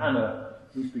 And then Hannah,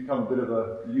 who's become a bit of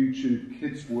a YouTube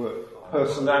kids work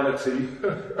personality,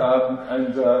 and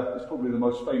is probably the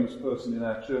most famous person in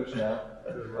our church now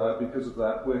because of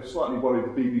that. We're slightly worried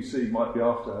the BBC might be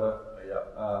after her.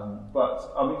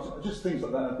 But just things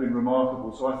like that have been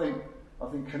remarkable. So I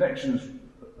think connection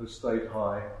has stayed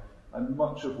high, and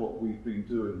much of what we've been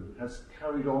doing has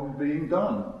carried on being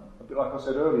done. A bit like I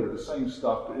said earlier, the same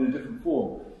stuff but in a different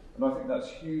form. And I think that's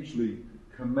hugely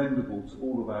commendable to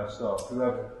all of our staff who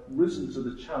have risen to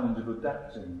the challenge of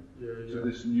adapting to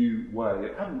this new way.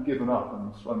 They haven't given up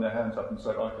and thrown their hands up and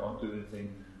said, I can't do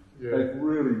anything. They've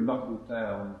really knuckled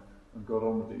down and got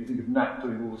on with it. You think of Nat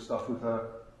doing all the stuff with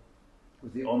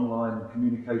the online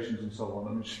communications and so on.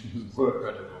 I mean, she's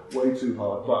worked way too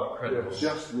hard, but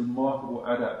just remarkable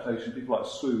adaptation. People like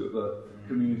Sue at the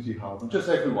community hub, and just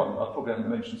everyone. I probably haven't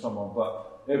mentioned someone,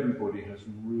 but everybody has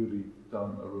really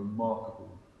done a remarkable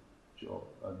job,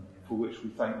 and for which we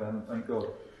thank them and thank God.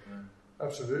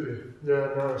 Absolutely.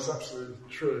 Yeah, no, it's absolutely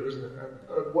true, isn't it?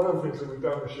 And one of the things that we've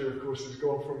done this year, of course, is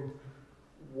gone from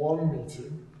one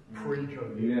meeting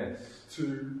pre-COVID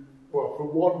to, well, for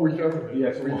 1 week only, we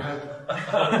had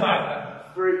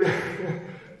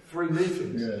three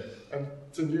meetings. And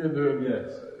to you and doing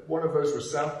one of those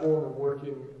was Southbourne and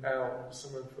working out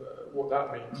some of what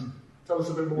that means. Tell us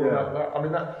a bit more about that. I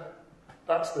mean,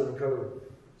 that's been incredible.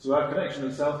 So our connection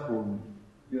at Southbourne,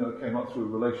 came up through a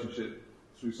relationship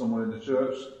through someone in the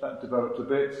church. That developed a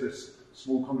bit. This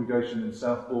small congregation in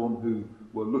Southbourne who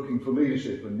were looking for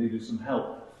leadership and needed some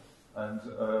help, and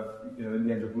in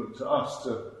the end have looked to us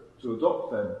to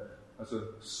adopt them as a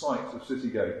site of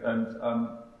Citygate. And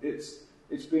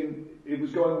it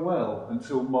was going well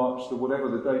until March, whatever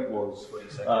the date was.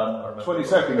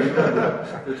 22nd,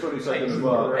 the 22nd of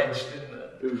March.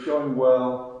 It was going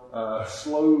well,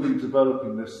 slowly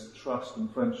developing this trust and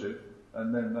friendship,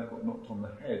 and then that got knocked on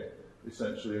the head,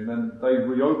 essentially. And then they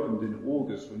reopened in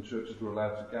August when churches were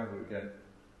allowed to gather again.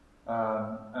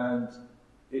 And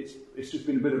it's just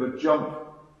been a bit of a jump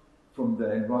from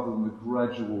then, rather than the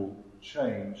gradual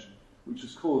change, which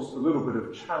has caused a little bit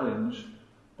of challenge,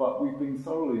 but we've been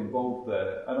thoroughly involved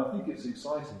there, and I think it's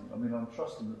exciting. I mean, I'm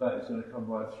trusting that that is going to come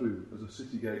right through as a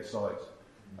Citygate site,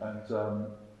 and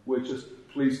we're just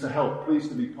pleased to help, pleased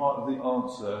to be part of the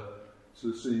answer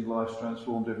to seeing lives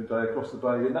transformed every day across the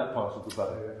bay in that part of the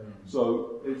bay.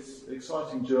 So it's an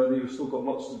exciting journey. We've still got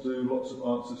lots to do, lots of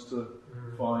answers to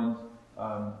find,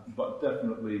 but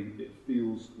definitely it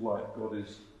feels like God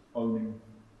is owning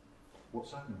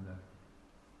what's happening there.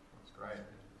 That's great.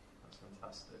 That's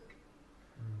fantastic.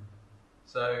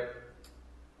 So,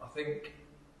 I think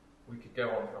we could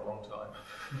go on for a long time.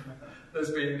 It's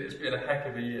been a heck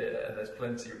of a year, and there's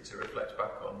plenty to reflect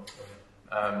back on.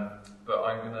 But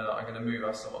I'm gonna move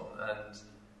us on,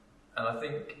 and I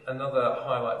think another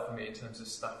highlight for me in terms of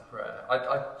staff prayer.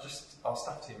 Our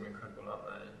staff team are incredible, aren't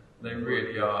they? They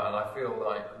really are, and I feel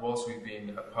like whilst we've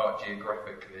been apart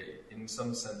geographically, in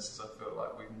some senses I feel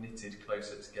like we've knitted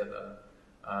closer together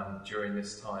during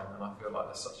this time, and I feel like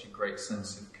there's such a great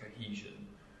sense of cohesion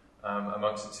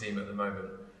amongst the team at the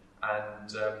moment.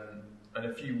 And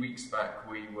a few weeks back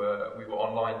we were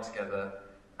online together,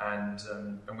 and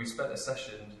we spent a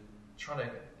session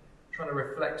trying to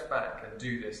reflect back and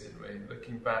do this, didn't we?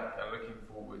 Looking back and looking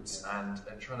forwards, and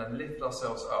trying to lift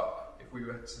ourselves up. If we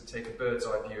were to take a bird's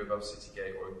eye view above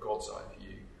Citygate or a God's eye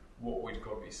view, what would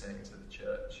God be saying to the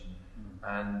church?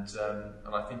 And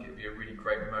I think it'd be a really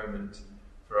great moment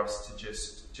for us to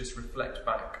just reflect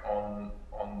back on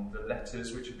the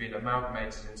letters which have been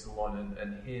amalgamated into one,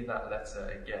 and hear that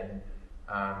letter again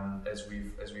as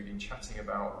we've been chatting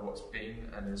about what's been,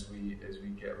 and as we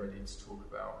get ready to talk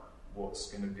about what's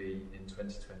going to be in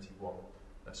 2021.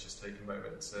 Let's just take a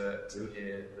moment to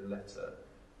hear the letter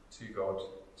to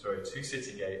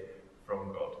Citygate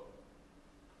from God.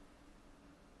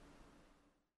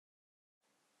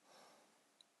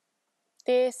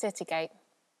 Dear Citygate,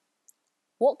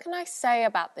 what can I say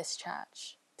about this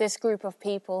church, this group of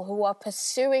people who are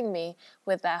pursuing me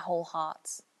with their whole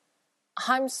hearts?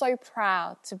 I'm so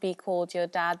proud to be called your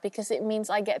dad, because it means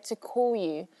I get to call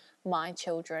you my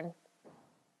children.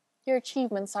 Your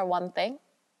achievements are one thing,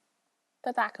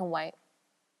 but that can wait.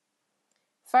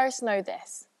 First, know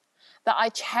this, that I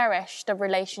cherish the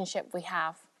relationship we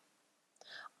have.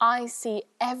 I see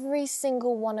every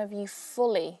single one of you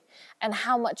fully, and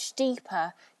how much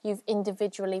deeper you've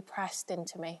individually pressed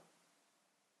into me.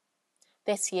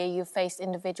 This year you've faced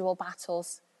individual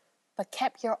battles, but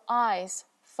kept your eyes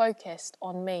focused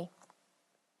on me.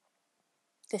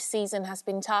 This season has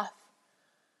been tough,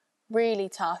 really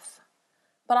tough,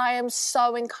 but I am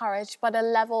so encouraged by the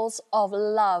levels of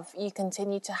love you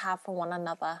continue to have for one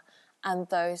another and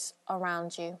those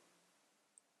around you.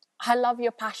 I love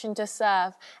your passion to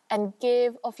serve and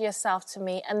give of yourself to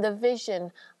me and the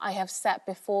vision I have set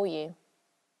before you.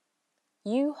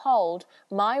 You hold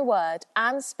my word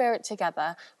and spirit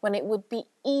together when it would be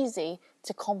easy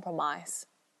to compromise.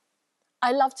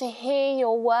 I love to hear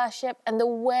your worship and the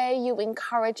way you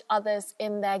encourage others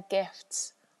in their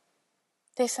gifts.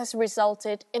 This has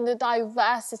resulted in the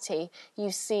diversity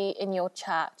you see in your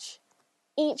church.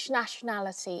 Each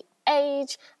nationality,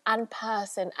 age, and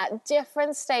person at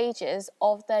different stages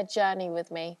of their journey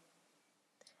with me.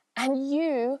 And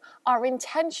you are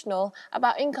intentional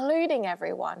about including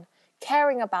everyone,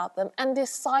 caring about them, and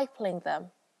discipling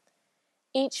them.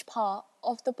 Each part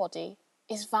of the body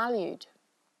is valued.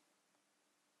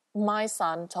 My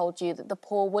son told you that the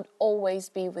poor would always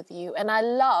be with you, and I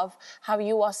love how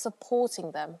you are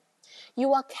supporting them.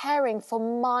 You are caring for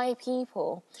my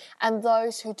people and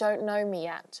those who don't know me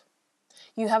yet.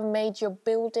 You have made your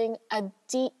building a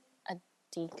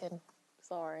deacon.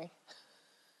 Sorry.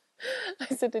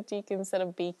 I said a deacon instead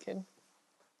of beacon.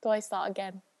 Do I start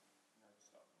again?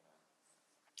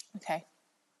 Okay.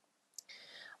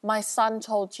 My son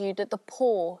told you that the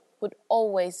poor would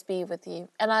always be with you,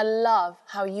 and I love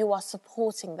how you are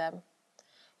supporting them.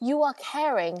 You are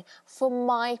caring for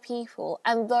my people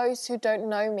and those who don't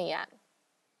know me yet.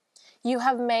 You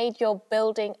have made your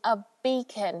building a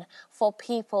beacon for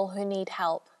people who need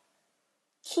help.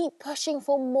 Keep pushing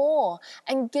for more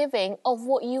and giving of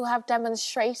what you have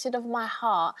demonstrated of my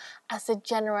heart as a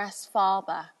generous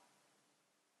father.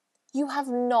 You have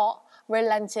not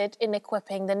relented in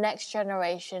equipping the next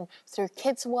generation through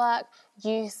kids' work,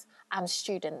 youth, and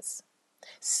students.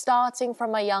 Starting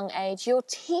from a young age, you're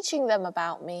teaching them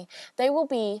about me. They will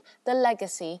be the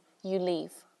legacy you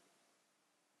leave.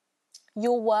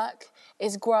 Your work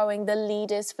is growing the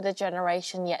leaders for the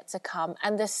generation yet to come,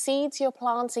 and the seeds you're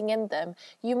planting in them,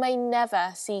 you may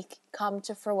never see come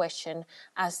to fruition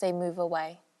as they move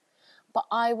away. But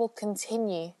I will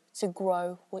continue to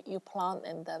grow what you plant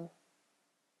in them.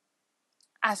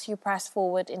 As you press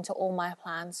forward into all my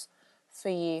plans for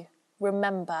you,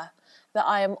 remember that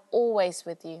I am always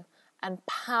with you and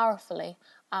powerfully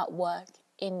at work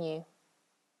in you.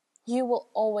 You will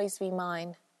always be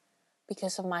mine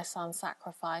because of my son's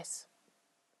sacrifice.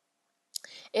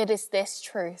 It is this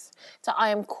truth that I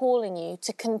am calling you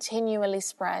to continually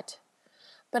spread,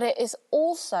 but it is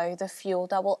also the fuel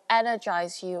that will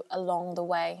energize you along the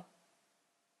way.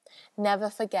 Never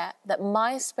forget that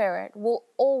my Spirit will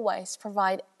always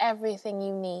provide everything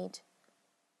you need.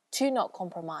 Do not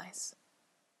compromise,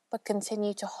 but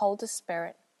continue to hold the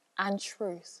Spirit and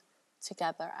truth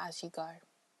together as you go.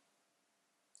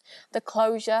 The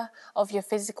closure of your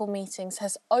physical meetings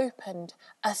has opened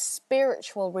a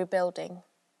spiritual rebuilding.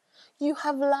 You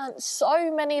have learnt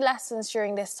so many lessons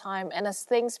during this time, and as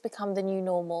things become the new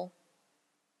normal,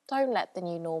 don't let the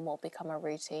new normal become a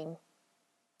routine.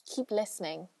 Keep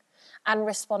listening and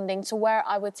responding to where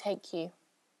I would take you.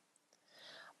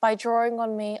 By drawing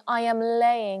on me, I am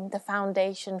laying the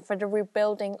foundation for the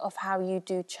rebuilding of how you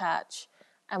do church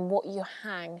and what you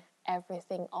hang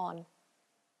everything on.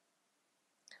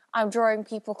 I'm drawing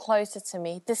people closer to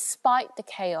me despite the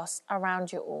chaos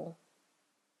around you all.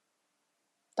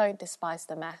 Don't despise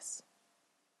the mess.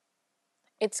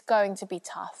 It's going to be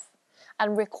tough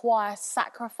and require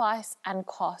sacrifice and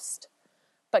cost,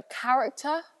 but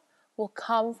character will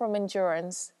come from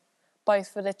endurance, both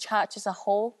for the church as a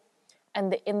whole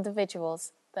and the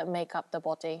individuals that make up the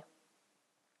body.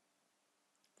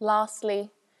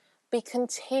 Lastly, be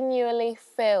continually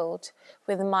filled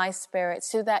with my Spirit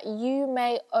so that you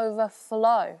may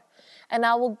overflow, and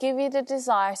I will give you the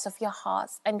desires of your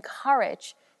hearts and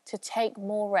courage to take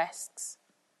more risks.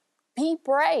 Be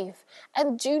brave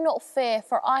and do not fear,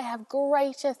 for I have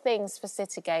greater things for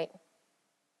Citygate.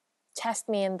 Test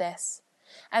me in this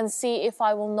and see if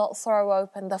I will not throw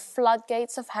open the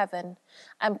floodgates of heaven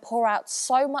and pour out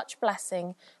so much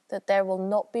blessing that there will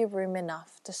not be room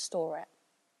enough to store it.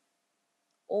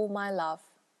 All my love,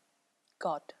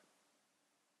 God.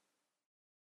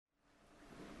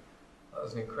 That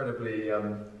was an incredibly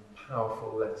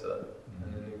powerful letter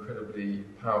and an incredibly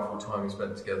powerful time we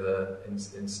spent together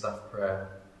in staff prayer,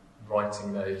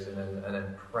 writing those and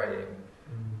then praying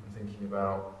and thinking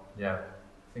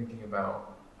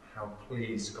about how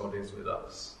pleased God is with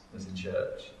us as a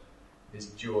church. His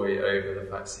joy over the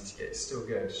fact Citygate is still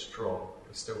going strong,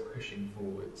 we're still pushing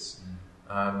forwards.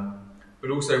 But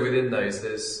also within those,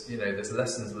 there's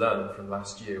lessons learned from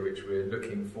last year, which we're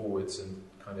looking forwards and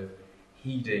kind of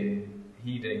heeding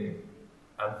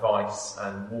advice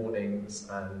and warnings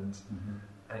and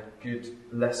good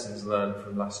lessons learned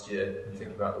from last year, and think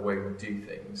about the way we do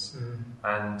things.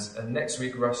 And next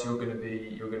week, Russ, you're going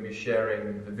to be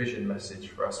sharing the vision message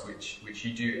for us, which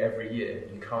you do every year.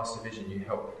 You cast a vision. You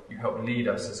help lead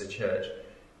us as a church.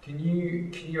 Can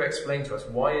you explain to us,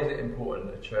 why is it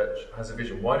important that a church has a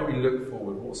vision? Why do we look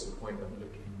forward? What's the point of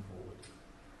looking forward?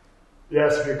 Yeah,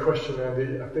 it's a good question,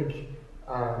 Andy. I think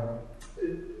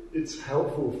it's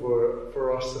helpful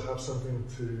for us to have something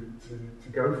to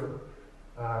go for.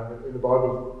 In the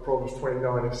Bible, Proverbs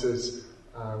 29, it says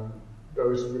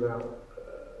those without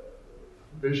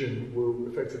vision will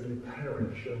effectively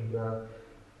perish, and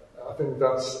I think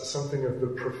that's something of the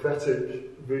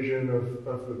prophetic vision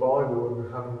of the Bible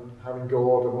and having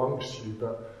God amongst you.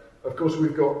 But of course,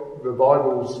 we've got the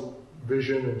Bible's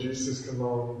vision and Jesus'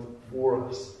 command for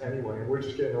us anyway, and we're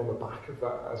just getting on the back of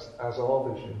that as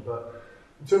our vision. But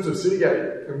in terms of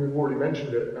Citygate, and we've already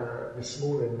mentioned it this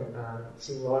morning,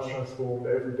 seeing lives transformed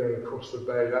every day across the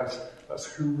bay, that's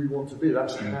who we want to be.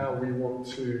 That's how we want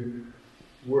to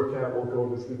work out what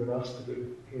God has given us to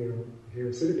do here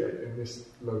in Citygate, in this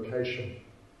location.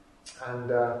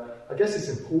 And I guess it's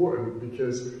important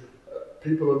because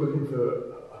people are looking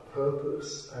for a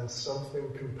purpose and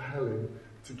something compelling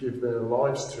to give their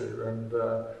lives to. And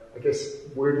I guess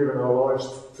we're giving our lives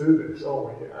to this,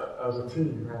 aren't we, as a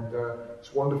team? And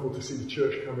it's wonderful to see the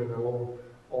church coming along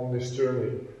on this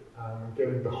journey and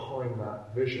getting behind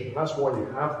that vision. And that's why you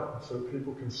have that, so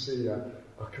people can see a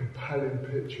compelling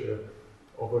picture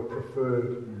of a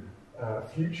preferred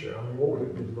future. I mean, what would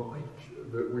it be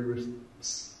like that we were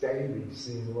daily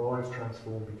seeing lives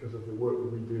transformed because of the work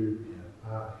that we do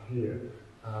here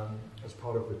as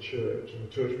part of the church, and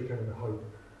the church becoming the hope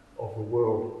of the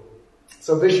world.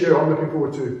 So this year I'm looking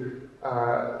forward to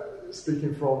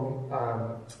speaking from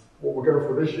what we're going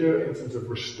for this year in terms of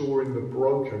restoring the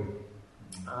broken,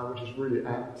 which is really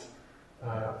apt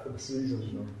for the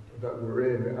season that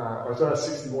we're in. Isaiah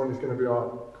 61 is going to be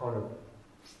our kind of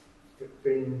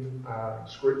themed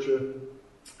scripture,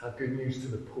 good news to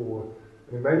the poor,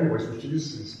 and in many ways was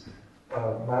Jesus'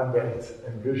 mandate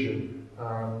and vision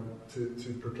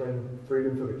to proclaim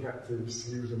freedom for the captives.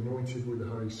 He was anointed with the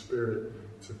Holy Spirit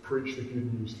to preach the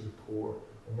good news to the poor,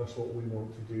 and that's what we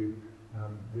want to do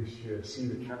this year. See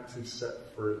the captives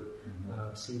set free,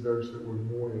 see those that were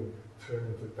mourning turn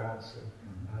into dancing.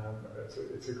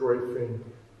 It's a great thing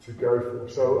to go for.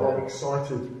 So I'm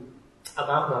excited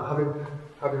about that.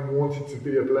 Having wanted to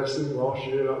be a blessing last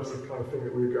year, that was the kind of thing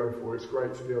that we were going for. It's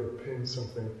great to be able to pin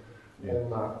something on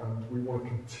that, and we want to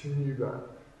continue that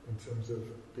in terms of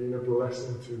being a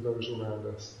blessing to those around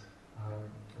us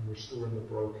and restoring the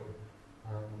broken.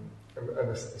 And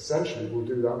essentially we'll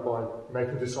do that by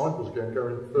making disciples again,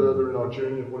 going further in our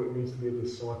journey of what it means to be a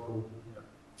disciple,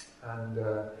 and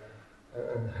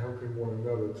helping one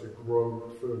another to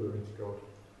grow further into God.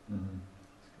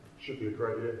 Should be a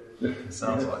great year. It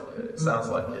sounds like it. It sounds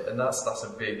like it, and that's a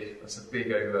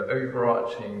big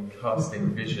overarching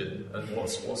casting vision and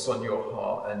what's on your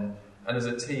heart. And as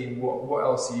a team, what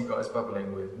else are you guys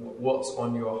bubbling with? What's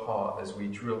on your heart as we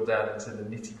drill down into the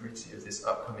nitty gritty of this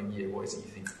upcoming year? What is it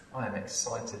you think? I am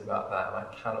excited about that, and I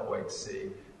cannot wait to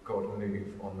see God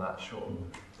move on that. Sean,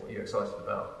 what are you excited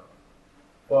about?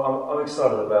 Well, I'm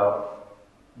excited about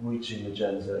reaching the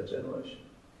Gen Z generation.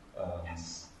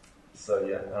 Yes. So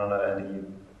yeah, I don't know, Andy, you're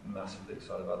massively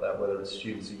excited about that, whether it's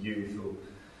students or youth or...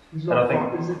 He's not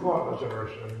quite that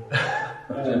generation anymore.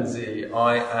 Gen Z,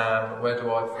 I am, where do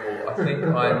I fall? I think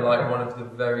I'm like one of the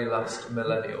very last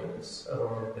millennials.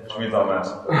 Which means I'm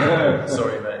out.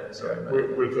 Sorry mate.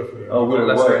 We're definitely...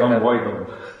 I'm waiting.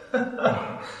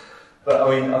 But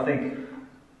I mean, I think,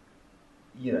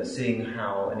 seeing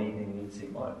how an evening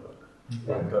meeting might look,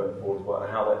 going forward,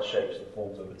 and how that shapes and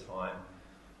forms over time.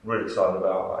 Really excited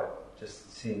about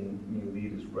just seeing new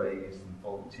leaders raised and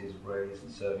volunteers raised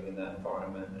and serving in that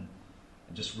environment and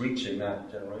just reaching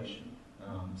that generation.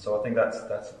 So I think that's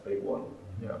a big one.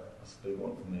 Yeah, that's a big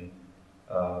one for me.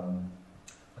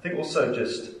 I think also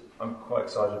I'm quite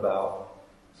excited about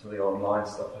some of the online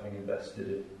stuff, having invested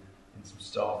in some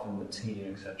staff in the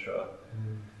team, etc.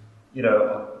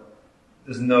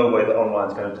 There's no way that online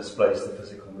is going to displace the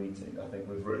physical meeting. I think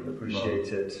we've really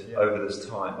appreciated over this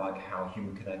time how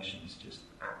human connection is just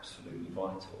absolutely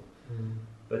vital.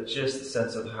 But just the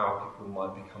sense of how people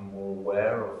might become more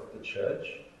aware of the church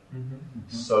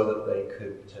so that they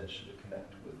could potentially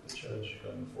connect with the church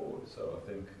going forward. So I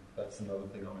think that's another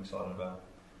thing I'm excited about.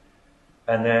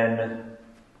 And then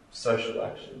social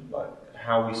action, like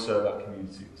how we serve our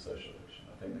community with social action.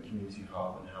 I think the community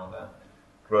hub and how that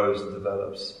grows and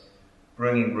develops,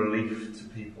 bringing relief to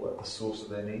people at the source of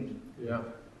their need,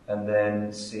 and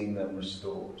then seeing them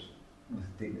restored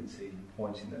with dignity,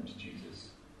 pointing them to Jesus,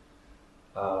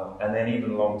 and then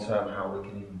even long term, how we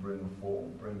can even bring reform,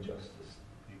 bring justice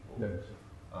to people. Yes.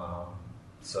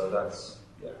 So that's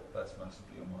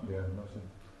massively on my mind.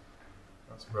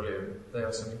 That's brilliant. They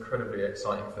are some incredibly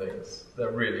exciting things.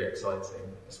 They're really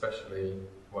exciting, especially,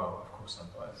 well, of course I'm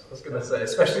biased. I was going to say,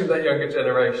 especially that younger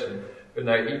generation. But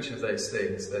no, each of those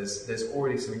things, there's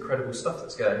already some incredible stuff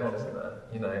that's going on, isn't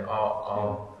there?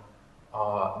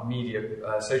 Our media,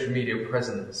 social media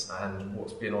presence and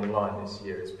what's been online this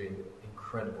year has been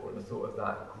incredible. And the thought of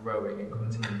that growing and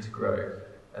continuing to grow,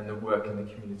 and the work in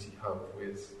the community hub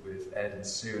with Ed and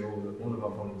Sue and all of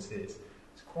our volunteers,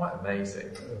 it's quite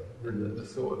amazing. And the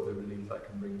thought of the relief that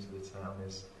can bring to the town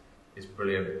is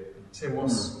brilliant. Tim,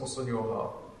 what's on your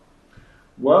heart?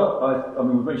 Well, I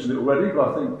mean, we've mentioned it already, but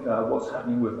I think what's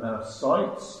happening with our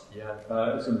sites,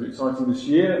 it's going to be exciting this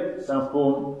year.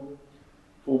 Southbourne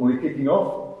formally kicking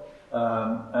off,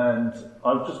 and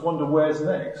I just wonder where's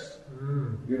next.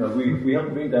 We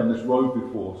haven't been down this road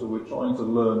before, so we're trying to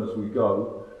learn as we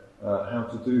go how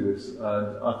to do this,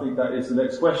 and I think that is the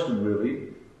next question,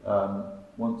 really.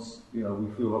 Once we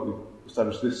feel like we've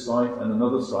established this site and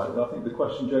another site, I think the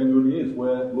question genuinely is,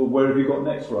 where have you got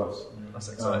next for us? That's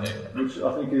exciting. Which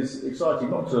I think is exciting,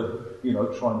 not to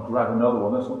try and grab another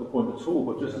one, that's not the point at all,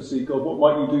 but just to see, God, what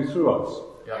might you do through us?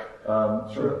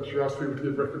 Should we ask people to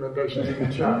give recommendations in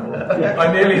the chat?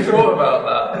 I nearly thought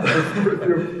about that. If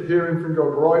you're hearing from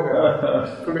God right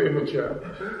now, put it in the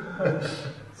chat.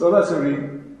 So that's really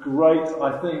great.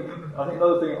 I think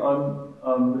another thing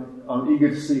I'm eager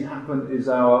to see happen is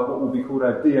what will be called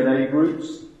our DNA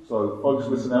groups. So folks,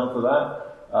 listen out for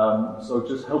that. So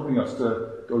just helping us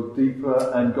to go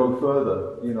deeper and go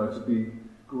further, to be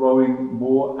growing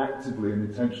more actively and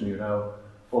intentionally in our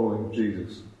following of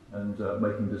Jesus and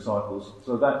making disciples.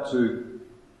 So that too.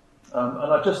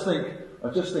 And I just think,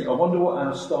 I wonder what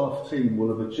our staff team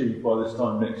will have achieved by this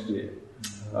time next year.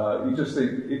 You just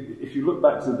think, if you look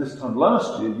back to this time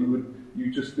last year,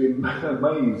 you'd just be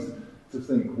amazed to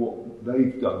think what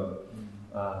they've done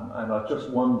And I just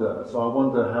wonder,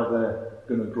 how they're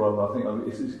going to grow. I think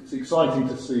it's exciting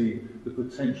to see the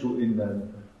potential in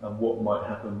them and what might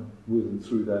happen with and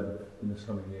through them in this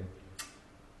coming year.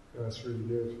 Yeah, that's really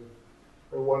good.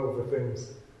 And one of the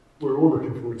things we're all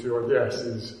looking forward to, I guess,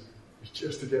 is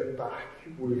just to get back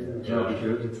with the church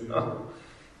community.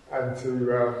 And to,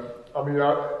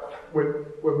 when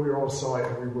we were on site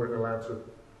and we weren't allowed to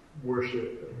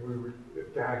worship and we were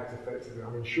gagged effectively. I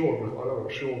mean, Sean was, I don't know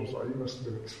what Sean was like, he must have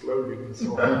been exploding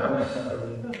inside.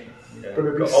 Yeah, But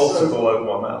it'd be got ulcers all over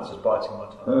my mouth, just biting my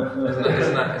tongue.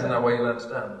 Isn't that why you learned to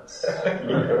dance?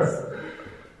 Yes.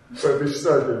 So it'd be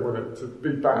so good, wouldn't it, to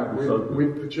be back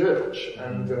with the church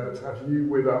and to have you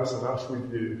with us and us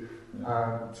with you,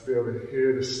 to be able to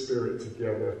hear the Spirit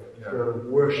together, to be able to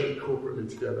worship corporately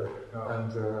together,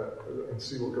 and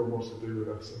see what God wants to do with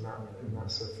us in that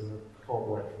setting. I can't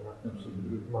wait for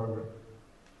that moment.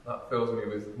 That fills me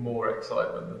with more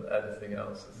excitement than anything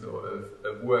else. The thought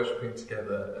of worshipping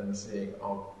together and seeing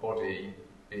our body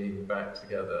being back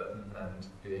together and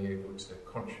being able to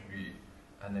contribute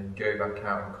and then go back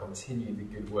out and continue the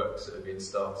good works that have been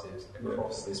started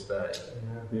across this bay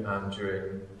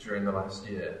during the last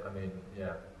year. I mean,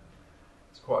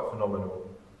 it's quite phenomenal.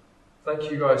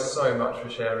 Thank you guys so much for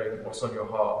sharing what's on your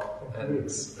heart and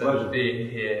being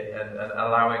here and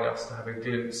allowing us to have a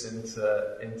glimpse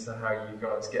into how you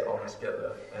guys get on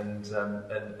together and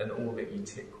all that you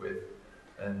tick with.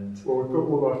 And well, we put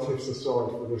all our tips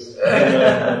aside for this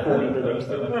 40 minutes.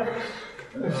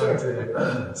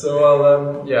 So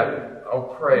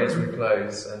I'll pray as we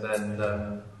close, and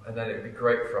then it'd be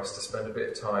great for us to spend a bit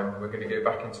of time. We're going to go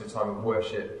back into a time of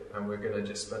worship, and we're going to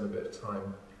just spend a bit of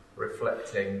time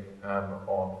reflecting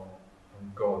on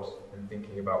God and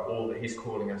thinking about all that He's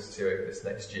calling us to over this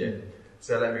next year.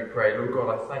 So let me pray. Lord God,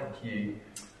 I thank you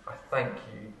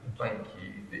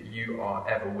that you are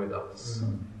ever with us.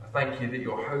 I thank you that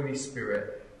your Holy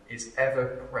Spirit is ever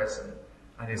present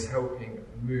and is helping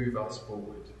move us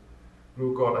forward.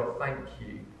 Lord God, I thank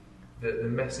you that the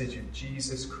message of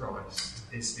Jesus Christ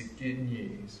is the good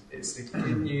news. It's the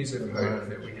good news of hope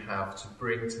that we have to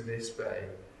bring to this bay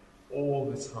all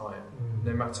the time,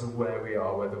 no matter where we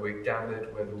are, whether we're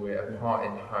gathered, whether we're apart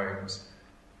in homes,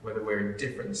 whether we're in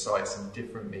different sites and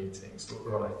different meetings. Lord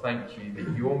God, I thank you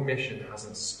that your mission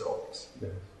hasn't stopped,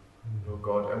 Lord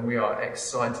God, and we are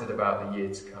excited about the year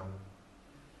to come.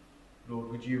 Lord,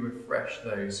 would you refresh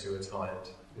those who are tired?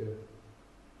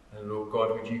 And Lord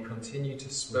God, would you continue to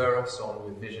spur us on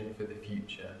with vision for the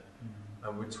future?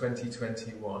 And would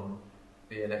 2021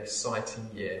 be an exciting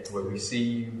year where we see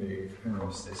you move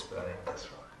across this bay? That's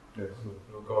right.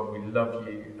 Lord God, we love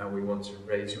you and we want to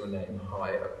raise your name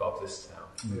high above this town.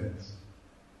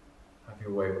 Have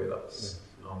your way with us.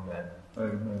 Amen.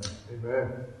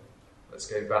 Amen. Let's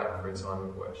go back for a time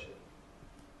of worship.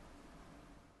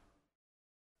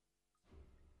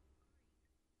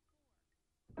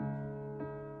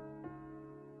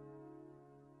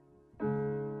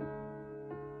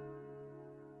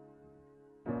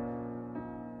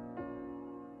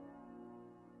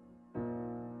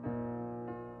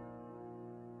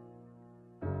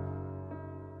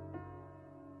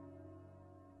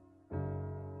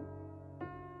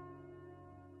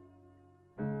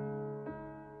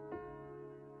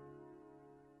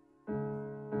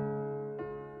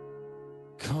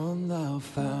 Come thou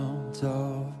fount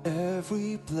of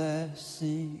every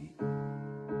blessing,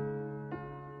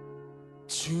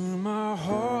 tune my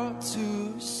heart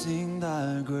to sing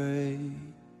thy grace.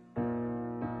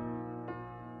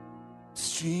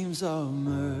 Streams of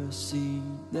mercy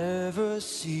never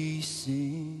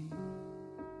ceasing,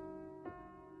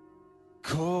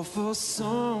 call for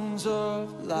songs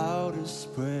of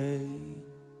loudest praise.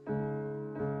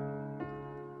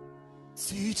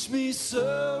 Teach me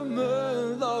some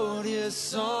melodious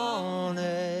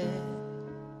sonnet,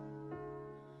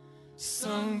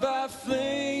 sung by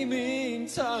flaming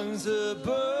tongues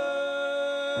above.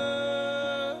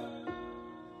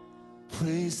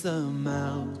 Praise the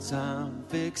mountain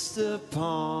fixed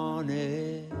upon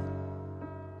it,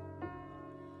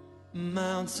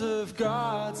 mount of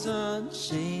God's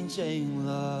unchanging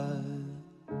love.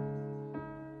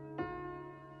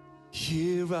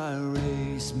 Here I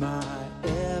raise my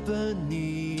Ebenezer,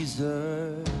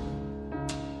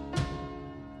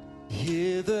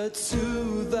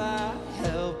 hitherto thy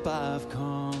help I've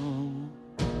come,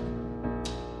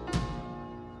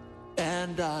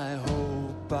 and I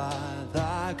hope by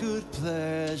thy good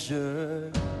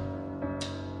pleasure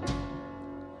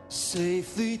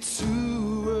safely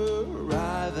to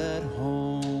arrive at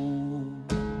home.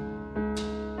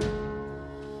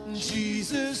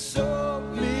 Jesus sought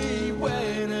me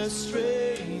when a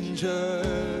stranger,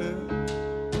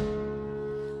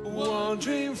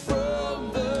 wandering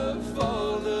from the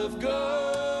fall of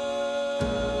God.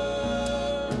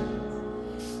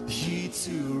 He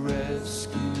to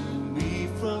rescue me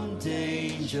from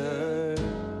danger,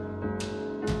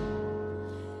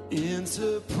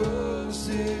 interpose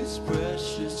his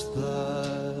precious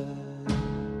blood.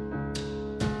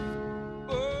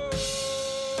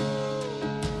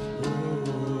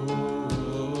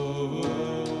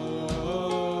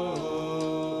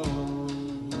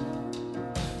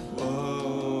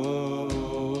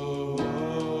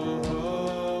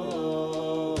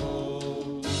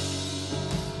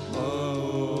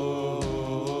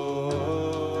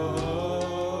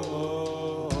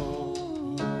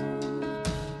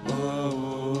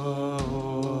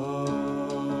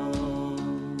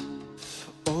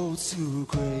 Oh, to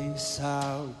grace,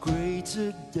 how great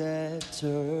a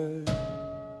debtor.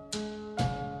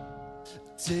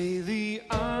 Daily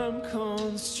I'm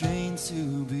constrained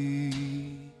to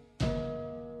be.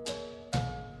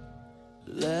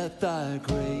 Let thy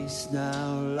grace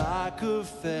now like a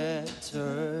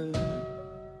fetter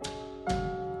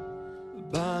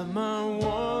bind my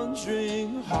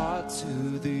wandering heart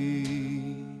to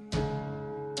thee.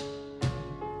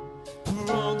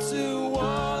 Prone to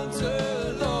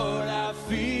wander, Lord, I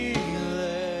feel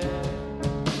it.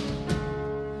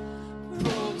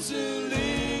 Prone to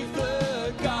leave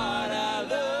the God I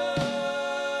love.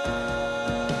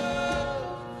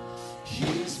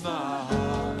 Here's my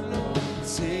heart, Lord,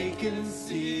 take and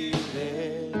seal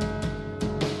it.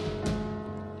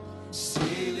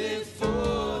 Seal it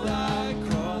for thy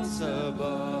cross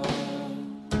above.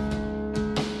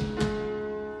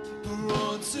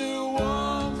 Prone to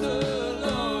wander,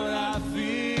 Lord, I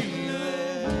feel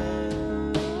it.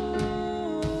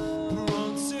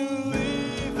 Prone to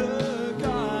leave the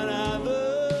God I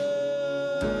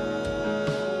love.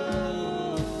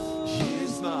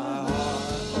 Here's my heart,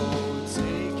 oh,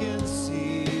 take and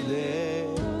seal it.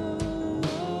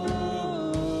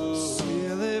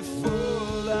 Seal it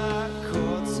for thy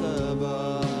courts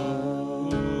above.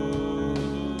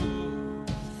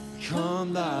 Come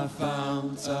thy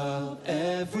fount of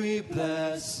every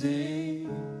blessing,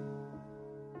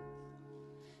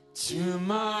 to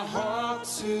my heart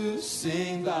to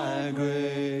sing thy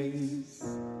grace.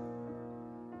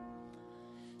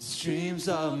 Streams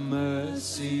of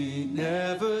mercy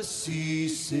never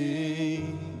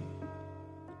ceasing,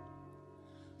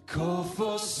 call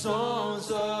for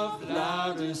songs of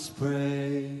loudest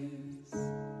praise.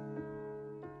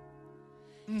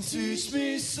 Teach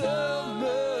me some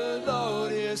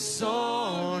melodious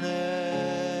sonnet,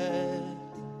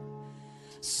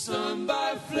 sung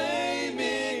by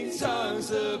flaming tongues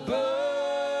above.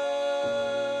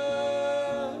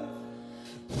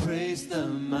 Praise the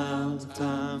mount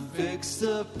I'm fixed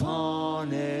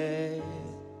upon it,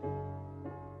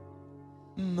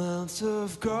 mount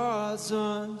of God's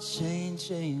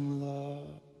unchanging love.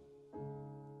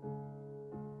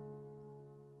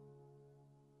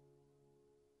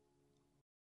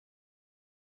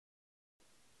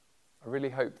 I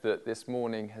really hope that this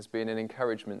morning has been an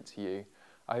encouragement to you.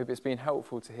 I hope it's been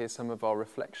helpful to hear some of our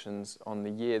reflections on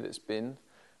the year that's been,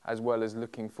 as well as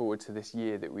looking forward to this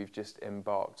year that we've just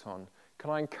embarked on. Can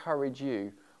I encourage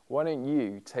you, why don't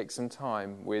you take some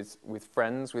time with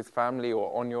friends, with family,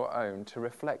 or on your own to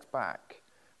reflect back,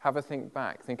 have a think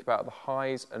back, think about the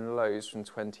highs and lows from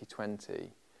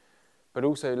 2020. But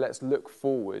also let's look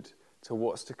forward to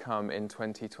what's to come in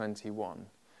 2021.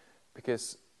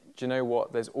 Because do you know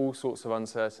what? There's all sorts of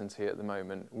uncertainty at the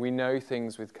moment. We know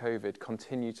things with COVID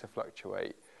continue to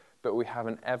fluctuate, but we have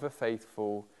an ever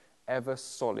faithful, ever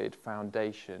solid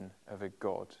foundation of a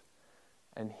God.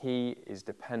 And he is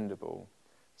dependable.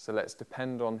 So let's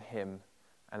depend on him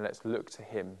and let's look to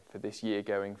him for this year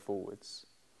going forwards.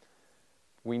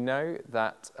 We know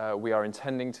that we are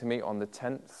intending to meet on the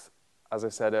 10th, as I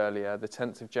said earlier, the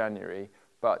 10th of January,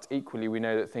 but equally we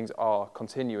know that things are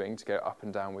continuing to go up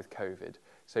and down with COVID.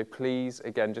 So please,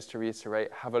 again, just to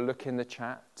reiterate, have a look in the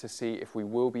chat to see if we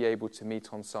will be able to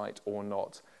meet on site or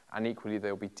not, and equally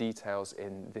there will be details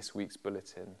in this week's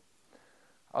bulletin.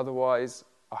 Otherwise,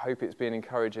 I hope it's been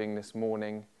encouraging this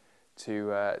morning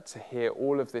to hear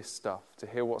all of this stuff, to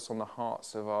hear what's on the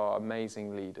hearts of our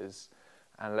amazing leaders,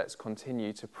 and let's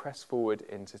continue to press forward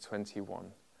into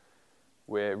 21.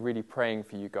 We're really praying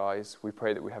for you guys. We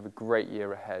pray that we have a great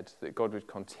year ahead, that God would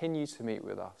continue to meet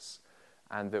with us,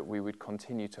 and that we would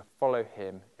continue to follow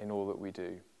him in all that we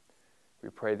do. We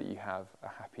pray that you have a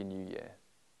happy new year.